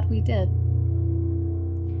 I'm glad we did.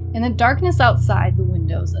 In the darkness outside the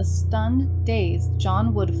windows, a stunned, dazed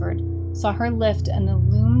John Woodford saw her lift an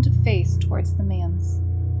illumined face towards the man's.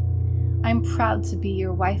 I'm proud to be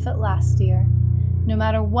your wife at last, dear, no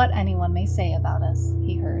matter what anyone may say about us,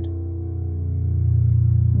 he heard.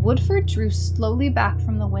 Woodford drew slowly back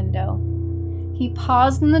from the window. He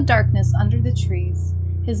paused in the darkness under the trees,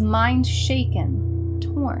 his mind shaken,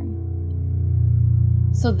 torn.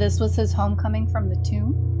 So this was his homecoming from the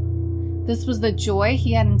tomb? This was the joy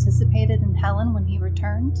he had anticipated in Helen when he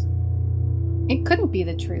returned? It couldn't be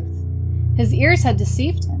the truth. His ears had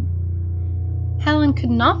deceived him. Helen could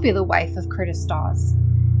not be the wife of Curtis Dawes,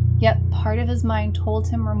 yet part of his mind told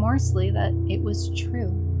him remorsefully that it was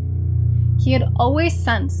true. He had always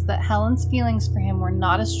sensed that Helen's feelings for him were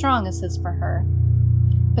not as strong as his for her,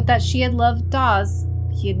 but that she had loved Dawes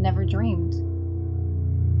he had never dreamed.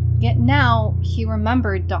 Yet now he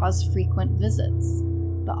remembered Dawes' frequent visits,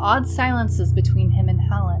 the odd silences between him and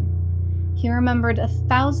Helen. He remembered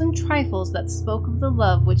 1,000 trifles that spoke of the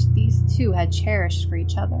love which these two had cherished for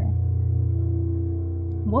each other.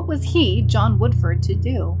 What was he, John Woodford, to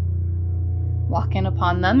do? Walk in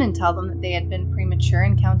upon them and tell them that they had been premature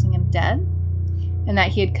in counting him dead, and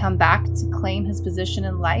that he had come back to claim his position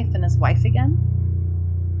in life and his wife again?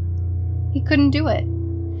 He couldn't do it.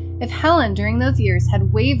 If Helen, during those years,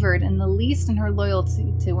 had wavered in the least in her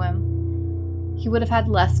loyalty to him, he would have had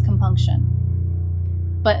less compunction.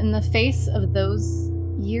 But in the face of those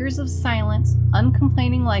years of silent,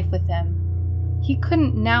 uncomplaining life with him, he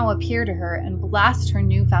couldn't now appear to her and blast her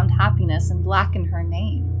newfound happiness and blacken her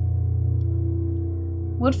name.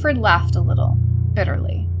 Woodford laughed a little,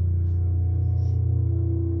 bitterly.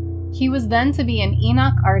 He was then to be an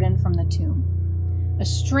Enoch Arden from the tomb. A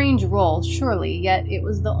strange role, surely, yet it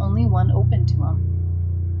was the only one open to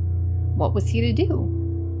him. What was he to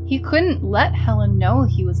do? He couldn't let Helen know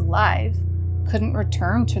he was alive, couldn't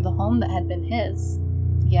return to the home that had been his,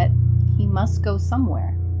 yet he must go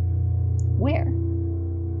somewhere. Where?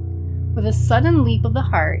 With a sudden leap of the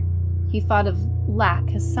heart, he thought of Lack,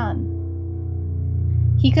 his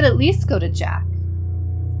son. He could at least go to Jack.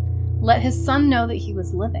 Let his son know that he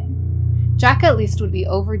was living. Jack at least would be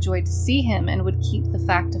overjoyed to see him and would keep the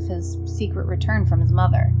fact of his secret return from his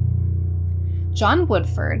mother. John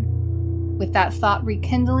Woodford, with that thought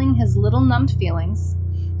rekindling his little numbed feelings,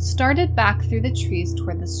 started back through the trees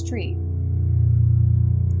toward the street.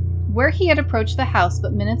 Where he had approached the house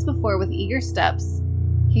but minutes before with eager steps,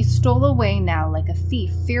 he stole away now like a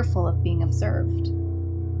thief fearful of being observed.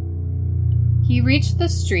 He reached the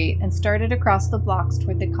street and started across the blocks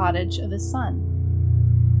toward the cottage of his son.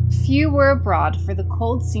 Few were abroad, for the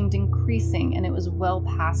cold seemed increasing and it was well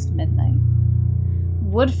past midnight.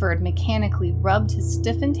 Woodford mechanically rubbed his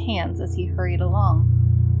stiffened hands as he hurried along.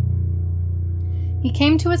 He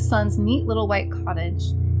came to his son's neat little white cottage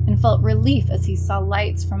and felt relief as he saw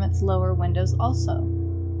lights from its lower windows also.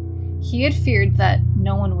 He had feared that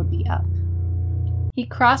no one would be up. He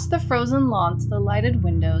crossed the frozen lawn to the lighted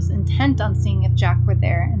windows, intent on seeing if Jack were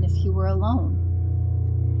there and if he were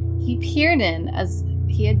alone. He peered in as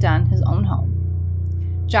he had done his own home.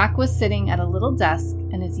 Jack was sitting at a little desk,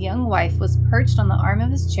 and his young wife was perched on the arm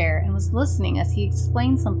of his chair and was listening as he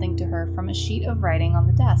explained something to her from a sheet of writing on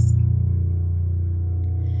the desk.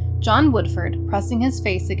 John Woodford, pressing his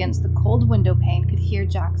face against the cold window pane, could hear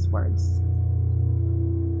Jack's words.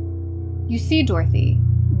 You see, Dorothy,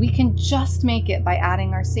 we can just make it by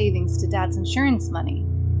adding our savings to Dad's insurance money.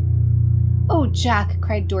 Oh, Jack,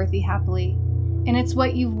 cried Dorothy happily. And it's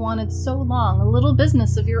what you've wanted so long, a little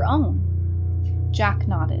business of your own. Jack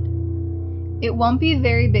nodded. It won't be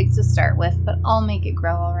very big to start with, but I'll make it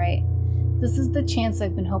grow all right. This is the chance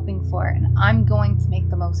I've been hoping for, and I'm going to make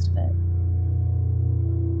the most of it.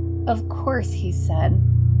 Of course, he said,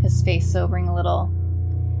 his face sobering a little.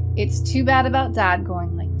 It's too bad about Dad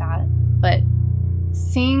going like that, but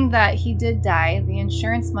seeing that he did die, the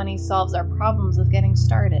insurance money solves our problems of getting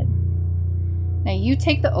started. Now you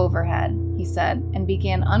take the overhead, he said, and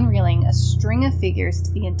began unreeling a string of figures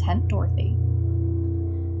to the intent Dorothy.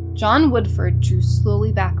 John Woodford drew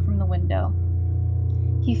slowly back from the window.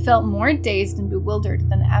 He felt more dazed and bewildered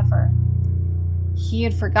than ever. He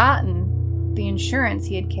had forgotten the insurance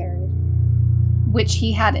he had carried, which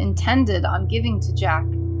he had intended on giving to Jack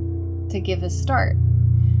to give his start.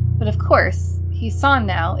 But of course, he saw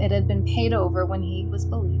now it had been paid over when he was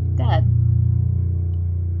believed dead.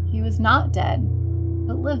 He was not dead,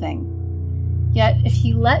 but living. Yet, if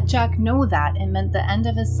he let Jack know that, it meant the end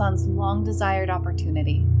of his son's long-desired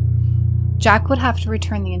opportunity. Jack would have to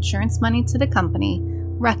return the insurance money to the company,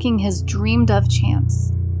 wrecking his dreamed-of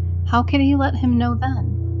chance. How could he let him know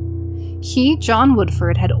then? He, John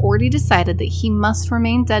Woodford, had already decided that he must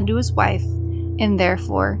remain dead to his wife, and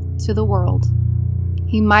therefore to the world.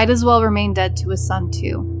 He might as well remain dead to his son,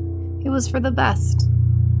 too. It was for the best.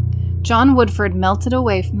 John Woodford melted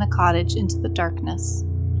away from the cottage into the darkness.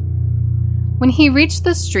 When he reached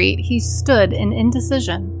the street, he stood in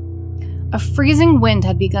indecision. A freezing wind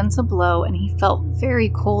had begun to blow, and he felt very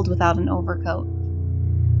cold without an overcoat.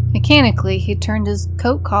 Mechanically, he turned his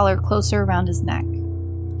coat collar closer around his neck.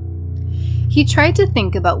 He tried to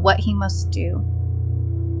think about what he must do.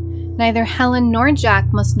 Neither Helen nor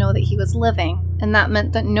Jack must know that he was living, and that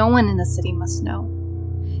meant that no one in the city must know.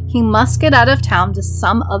 He must get out of town to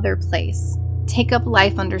some other place, take up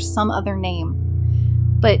life under some other name.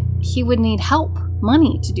 But he would need help,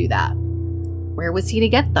 money to do that. Where was he to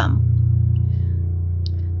get them?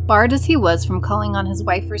 Barred as he was from calling on his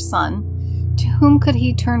wife or son, to whom could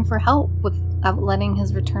he turn for help without letting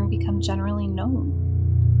his return become generally known?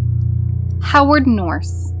 Howard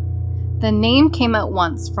Norse. The name came at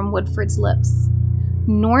once from Woodford's lips.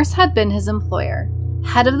 Norse had been his employer,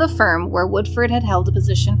 head of the firm where Woodford had held a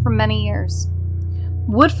position for many years.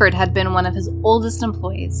 Woodford had been one of his oldest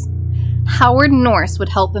employees. Howard Norse would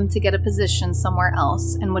help him to get a position somewhere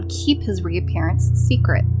else and would keep his reappearance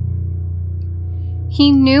secret.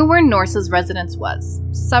 He knew where Norse's residence was,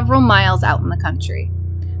 several miles out in the country,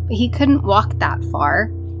 but he couldn't walk that far,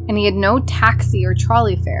 and he had no taxi or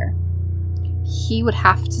trolley fare. He would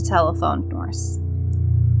have to telephone Norse.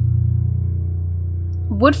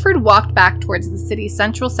 Woodford walked back towards the city's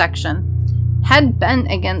central section, head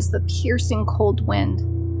bent against the piercing cold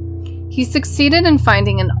wind. He succeeded in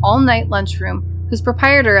finding an all-night lunchroom whose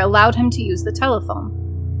proprietor allowed him to use the telephone.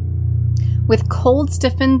 With cold,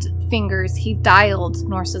 stiffened fingers, he dialed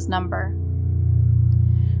Norse's number.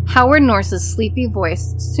 Howard Norse's sleepy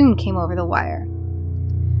voice soon came over the wire.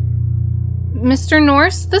 "Mr.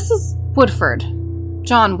 Norse, this is Woodford.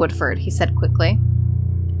 John Woodford," he said quickly.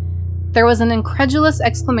 There was an incredulous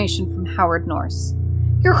exclamation from Howard Norse.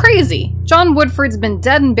 "You're crazy! John Woodford's been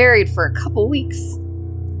dead and buried for a couple weeks."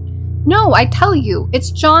 "No, I tell you,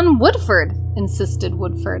 it's John Woodford," insisted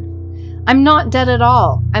Woodford. "I'm not dead at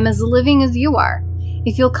all. I'm as living as you are.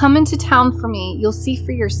 If you'll come into town for me, you'll see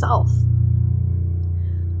for yourself."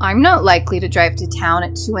 "I'm not likely to drive to town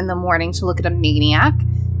at 2 a.m. to look at a maniac,"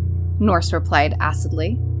 Norse replied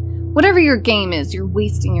acidly. "Whatever your game is, you're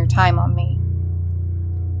wasting your time on me."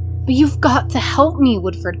 "But you've got to help me,"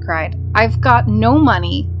 Woodford cried. "I've got no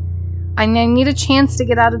money, and I need a chance to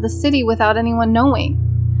get out of the city without anyone knowing.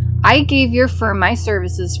 I gave your firm my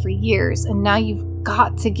services for years, and now you've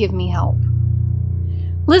got to give me help."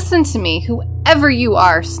 "Listen to me, whoever you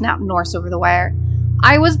are," snapped Norse over the wire.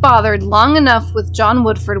 "I was bothered long enough with John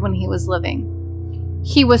Woodford when he was living.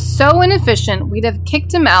 He was so inefficient, we'd have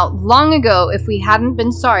kicked him out long ago if we hadn't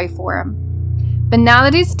been sorry for him. But now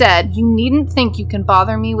that he's dead, you needn't think you can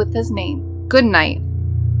bother me with his name. Good night."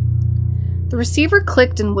 The receiver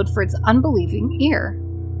clicked in Woodford's unbelieving ear.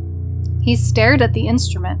 He stared at the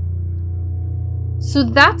instrument. So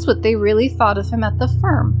that's what they really thought of him at the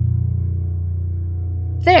firm.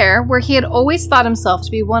 There, where he had always thought himself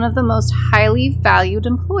to be one of the most highly valued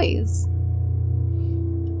employees.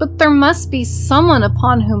 But there must be someone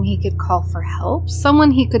upon whom he could call for help,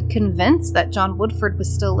 someone he could convince that John Woodford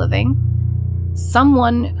was still living,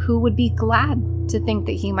 someone who would be glad to think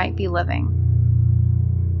that he might be living.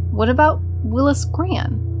 What about Willis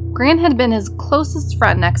Gran? Gran had been his closest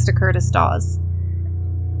friend next to Curtis Dawes.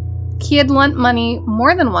 He had lent money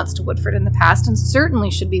more than once to Woodford in the past and certainly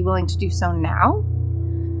should be willing to do so now.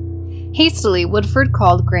 Hastily, Woodford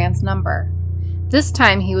called Gran's number. This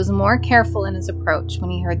time he was more careful in his approach when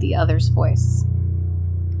he heard the other's voice.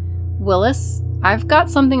 "Willis, I've got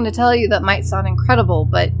something to tell you that might sound incredible,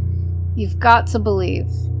 but you've got to believe.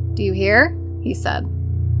 Do you hear?" he said.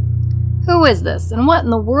 "Who is this, and what in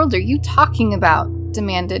the world are you talking about?"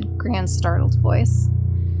 demanded Gran's startled voice.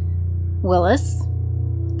 "Willis,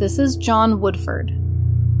 this is John Woodford.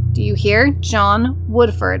 Do you hear? John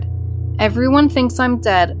Woodford. Everyone thinks I'm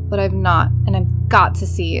dead, but I'm not, and I've got to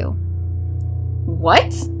see you."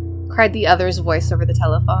 "What?" cried the other's voice over the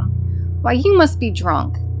telephone. Why, you must be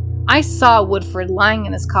drunk. I saw Woodford lying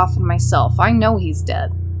in his coffin myself. I know he's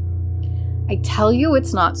dead." "I tell you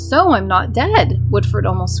it's not so. I'm not dead," Woodford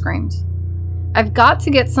almost screamed. "I've got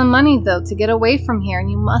to get some money, though, to get away from here,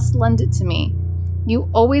 and you must lend it to me. You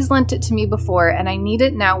always lent it to me before, and I need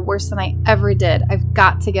it now worse than I ever did. I've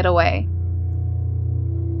got to get away."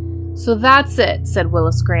 "So that's it," said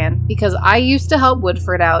Willis Gran. "Because I used to help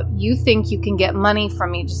Woodford out, you think you can get money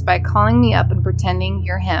from me just by calling me up and pretending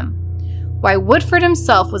you're him. Why, Woodford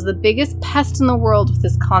himself was the biggest pest in the world with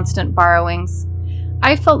his constant borrowings.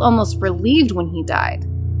 I felt almost relieved when he died.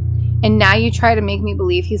 And now you try to make me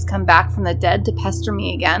believe he's come back from the dead to pester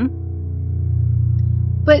me again?"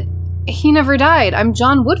 "But he never died. I'm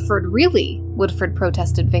John Woodford, really," Woodford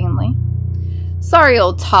protested vainly. "Sorry,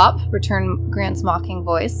 old top," returned Gran's mocking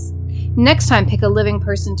voice. "Next time pick a living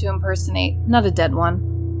person to impersonate, not a dead one."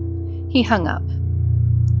 He hung up.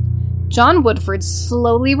 John Woodford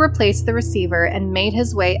slowly replaced the receiver and made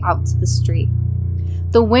his way out to the street.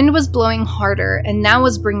 The wind was blowing harder and now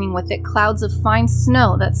was bringing with it clouds of fine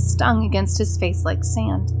snow that stung against his face like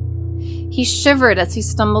sand. He shivered as he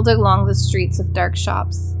stumbled along the streets of dark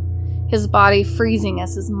shops, his body freezing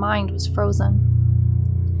as his mind was frozen.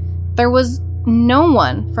 There was no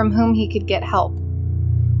one from whom he could get help.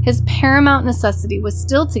 His paramount necessity was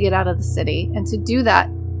still to get out of the city, and to do that,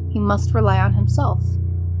 he must rely on himself.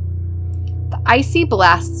 The icy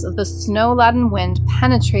blasts of the snow-laden wind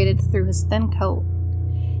penetrated through his thin coat.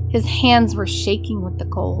 His hands were shaking with the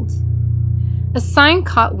cold. A sign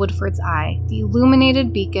caught Woodford's eye, the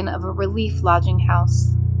illuminated beacon of a relief lodging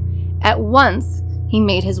house. At once, he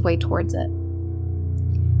made his way towards it.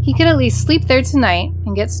 He could at least sleep there tonight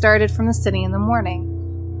and get started from the city in the morning.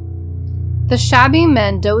 The shabby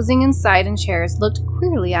men dozing inside in chairs looked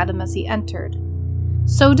queerly at him as he entered.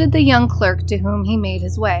 So did the young clerk to whom he made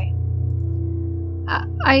his way.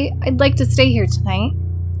 I'd like to stay here tonight,"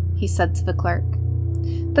 he said to the clerk.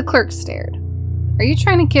 The clerk stared. "Are you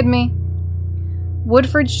trying to kid me?"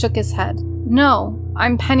 Woodford shook his head. "No,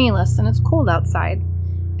 I'm penniless and it's cold outside.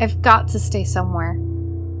 I've got to stay somewhere."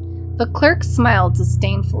 The clerk smiled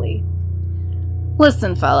disdainfully.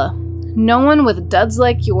 "Listen, fella, no one with duds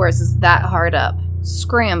like yours is that hard up.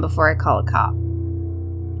 Scram before I call a cop."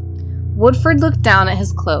 Woodford looked down at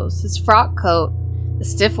his clothes, his frock coat, a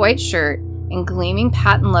stiff white shirt, and gleaming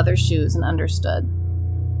patent leather shoes, and understood.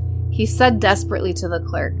 He said desperately to the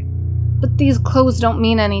clerk, "But these clothes don't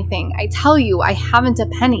mean anything. I tell you, I haven't a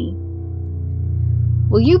penny."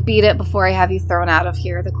 "Will you beat it before I have you thrown out of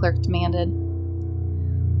here?" the clerk demanded.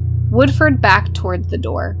 Woodford backed toward the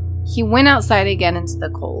door. He went outside again into the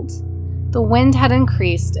cold. The wind had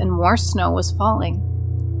increased and more snow was falling.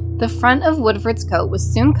 The front of Woodford's coat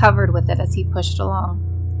was soon covered with it as he pushed along.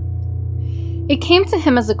 It came to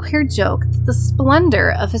him as a queer joke that the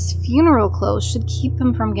splendor of his funeral clothes should keep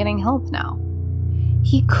him from getting help now.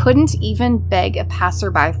 He couldn't even beg a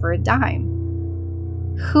passerby for a dime.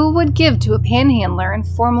 Who would give to a panhandler in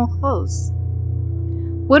formal clothes?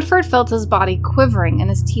 Woodford felt his body quivering and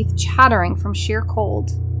his teeth chattering from sheer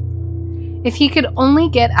cold. If he could only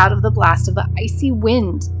get out of the blast of the icy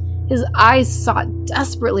wind, his eyes sought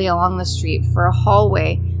desperately along the street for a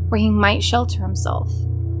hallway where he might shelter himself.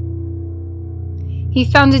 He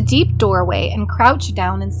found a deep doorway and crouched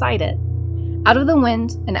down inside it, out of the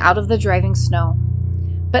wind and out of the driving snow.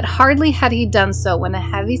 But hardly had he done so when a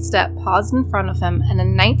heavy step paused in front of him and a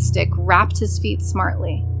nightstick rapped his feet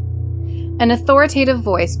smartly. An authoritative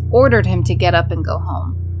voice ordered him to get up and go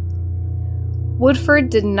home. Woodford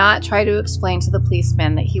did not try to explain to the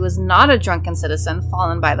policeman that he was not a drunken citizen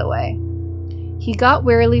fallen by the way. He got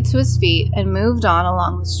wearily to his feet and moved on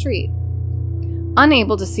along the street,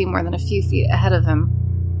 unable to see more than a few feet ahead of him,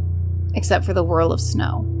 except for the whirl of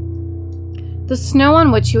snow. The snow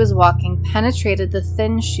on which he was walking penetrated the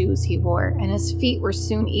thin shoes he wore, and his feet were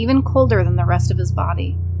soon even colder than the rest of his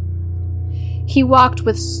body. He walked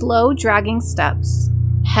with slow, dragging steps,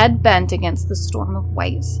 head bent against the storm of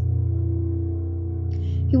white.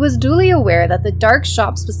 He was duly aware that the dark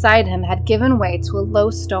shops beside him had given way to a low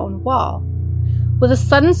stone wall. With a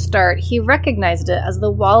sudden start, he recognized it as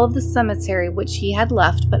the wall of the cemetery which he had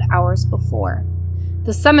left but hours before,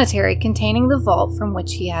 the cemetery containing the vault from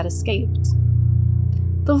which he had escaped.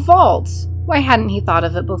 The vault? Why hadn't he thought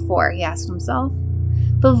of it before, he asked himself.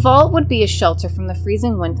 The vault would be a shelter from the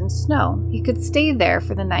freezing wind and snow. He could stay there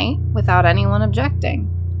for the night without anyone objecting.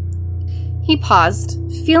 He paused,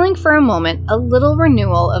 feeling for a moment a little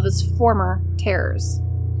renewal of his former terrors.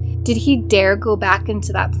 Did he dare go back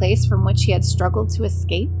into that place from which he had struggled to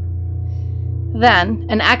escape? Then,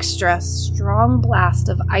 an extra strong blast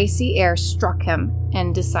of icy air struck him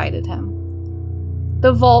and decided him.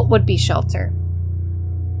 The vault would be shelter.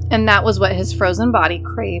 And that was what his frozen body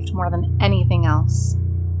craved more than anything else.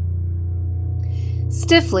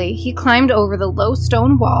 Stiffly, he climbed over the low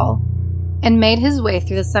stone wall and made his way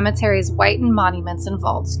through the cemetery's whitened monuments and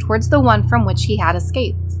vaults towards the one from which he had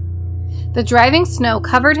escaped. The driving snow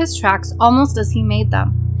covered his tracks almost as he made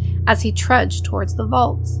them, as he trudged towards the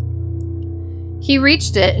vault. He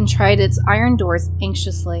reached it and tried its iron doors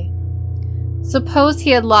anxiously. Suppose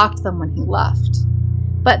he had locked them when he left.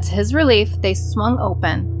 But to his relief, they swung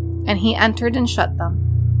open, and he entered and shut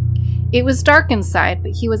them. It was dark inside,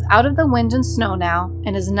 but he was out of the wind and snow now,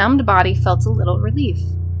 and his numbed body felt a little relief.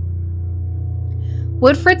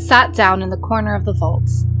 Woodford sat down in the corner of the vault.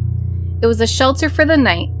 It was a shelter for the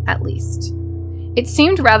night, at least. It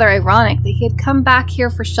seemed rather ironic that he had come back here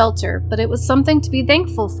for shelter, but it was something to be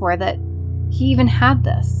thankful for that he even had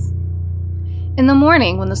this. In the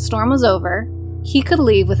morning, when the storm was over, he could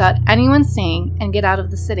leave without anyone seeing and get out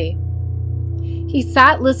of the city. He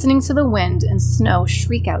sat listening to the wind and snow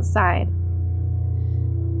shriek outside.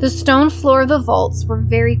 The stone floor of the vaults were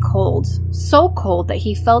very cold, so cold that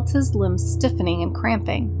he felt his limbs stiffening and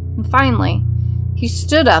cramping. And finally, he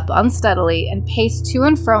stood up unsteadily and paced to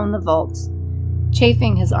and fro in the vault,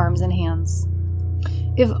 chafing his arms and hands.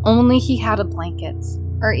 If only he had a blanket,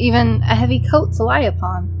 or even a heavy coat to lie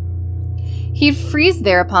upon. He'd freeze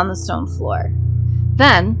there upon the stone floor.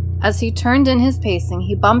 Then, as he turned in his pacing,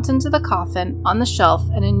 he bumped into the coffin on the shelf,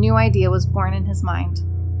 and a new idea was born in his mind.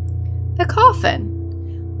 The coffin!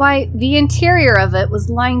 Why, the interior of it was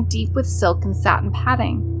lined deep with silk and satin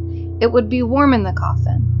padding. It would be warm in the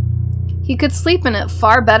coffin. He could sleep in it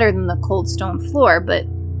far better than the cold stone floor, but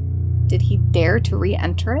did he dare to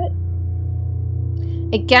re-enter it?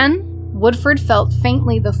 Again, Woodford felt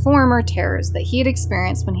faintly the former terrors that he had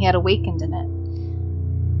experienced when he had awakened in it.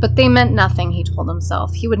 But they meant nothing, he told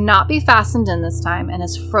himself. He would not be fastened in this time, and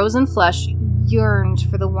his frozen flesh yearned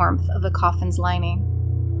for the warmth of the coffin's lining.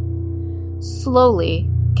 Slowly,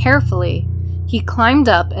 carefully, he climbed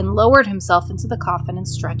up and lowered himself into the coffin and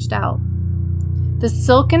stretched out. The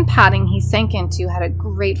silken padding he sank into had a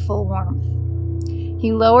grateful warmth.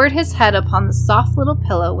 He lowered his head upon the soft little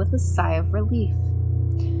pillow with a sigh of relief.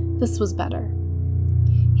 This was better.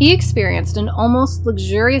 He experienced an almost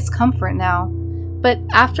luxurious comfort now, but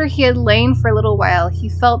after he had lain for a little while, he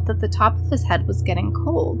felt that the top of his head was getting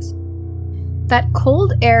cold. That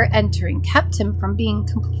cold air entering kept him from being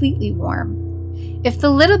completely warm. If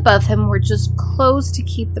the lid above him were just closed to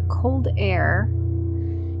keep the cold air...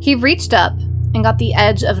 He reached up and got the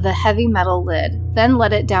edge of the heavy metal lid, then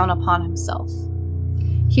let it down upon himself.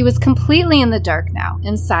 He was completely in the dark now,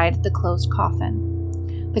 inside the closed coffin.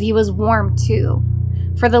 But he was warm too,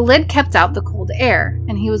 for the lid kept out the cold air,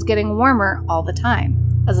 and he was getting warmer all the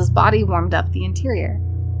time, as his body warmed up the interior.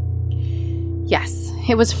 Yes,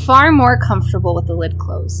 it was far more comfortable with the lid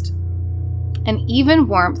closed. An even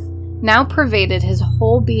warmth now pervaded his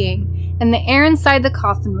whole being, and the air inside the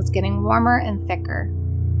coffin was getting warmer and thicker.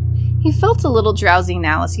 He felt a little drowsy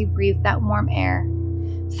now as he breathed that warm air,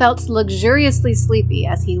 felt luxuriously sleepy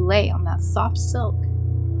as he lay on that soft silk.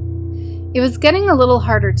 It was getting a little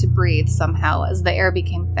harder to breathe somehow as the air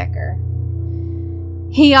became thicker.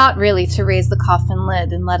 He ought really to raise the coffin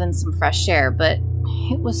lid and let in some fresh air, but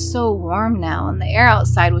it was so warm now, and the air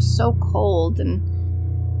outside was so cold, and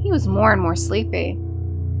he was more and more sleepy.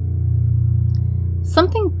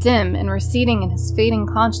 Something dim and receding in his fading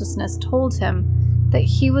consciousness told him that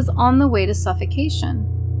he was on the way to suffocation.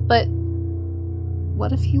 But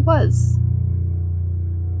what if he was?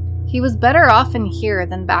 He was better off in here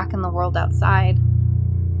than back in the world outside.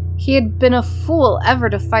 He had been a fool ever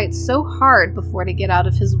to fight so hard before to get out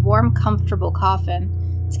of his warm, comfortable coffin,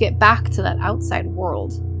 to get back to that outside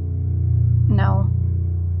world. No,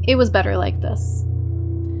 it was better like this.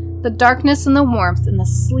 The darkness and the warmth and the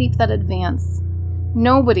sleep that advanced.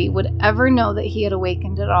 Nobody would ever know that he had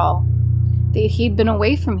awakened at all, that he'd been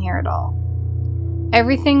away from here at all.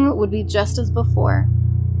 Everything would be just as before.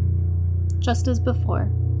 Just as before.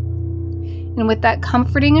 And with that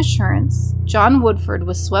comforting assurance, John Woodford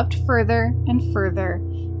was swept further and further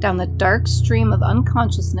down the dark stream of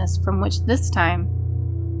unconsciousness from which this time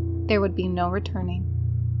there would be no returning.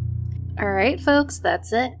 All right, folks,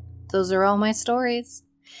 that's it. Those are all my stories.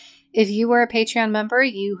 If you were a Patreon member,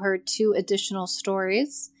 you heard 2 additional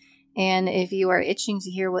stories. And if you are itching to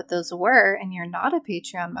hear what those were and you're not a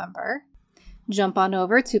Patreon member, jump on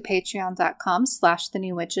over to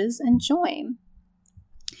patreon.com/thenewwitches and join.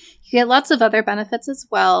 You get lots of other benefits as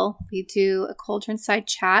well. We do a Cauldron Side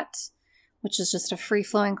chat, which is just a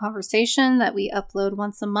free-flowing conversation that we upload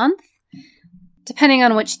once a month. Depending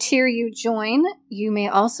on which tier you join, you may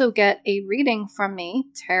also get a reading from me,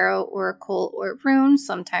 tarot, oracle, or rune,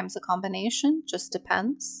 sometimes a combination, just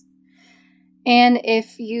depends. And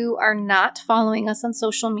if you are not following us on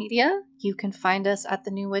social media, you can find us at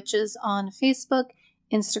The New Witches on Facebook,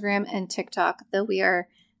 Instagram, and TikTok, though we are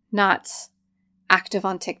not active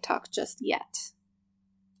on TikTok just yet.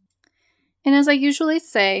 And as I usually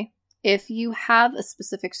say, if you have a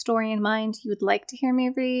specific story in mind you would like to hear me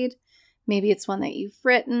read, maybe it's one that you've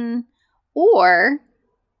written, or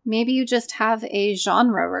maybe you just have a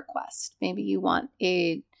genre request. Maybe you want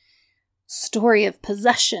a story of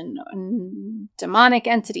possession, demonic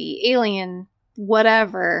entity, alien,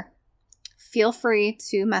 whatever. Feel free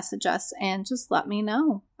to message us and just let me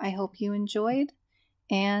know. I hope you enjoyed,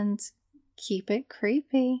 and keep it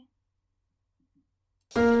creepy.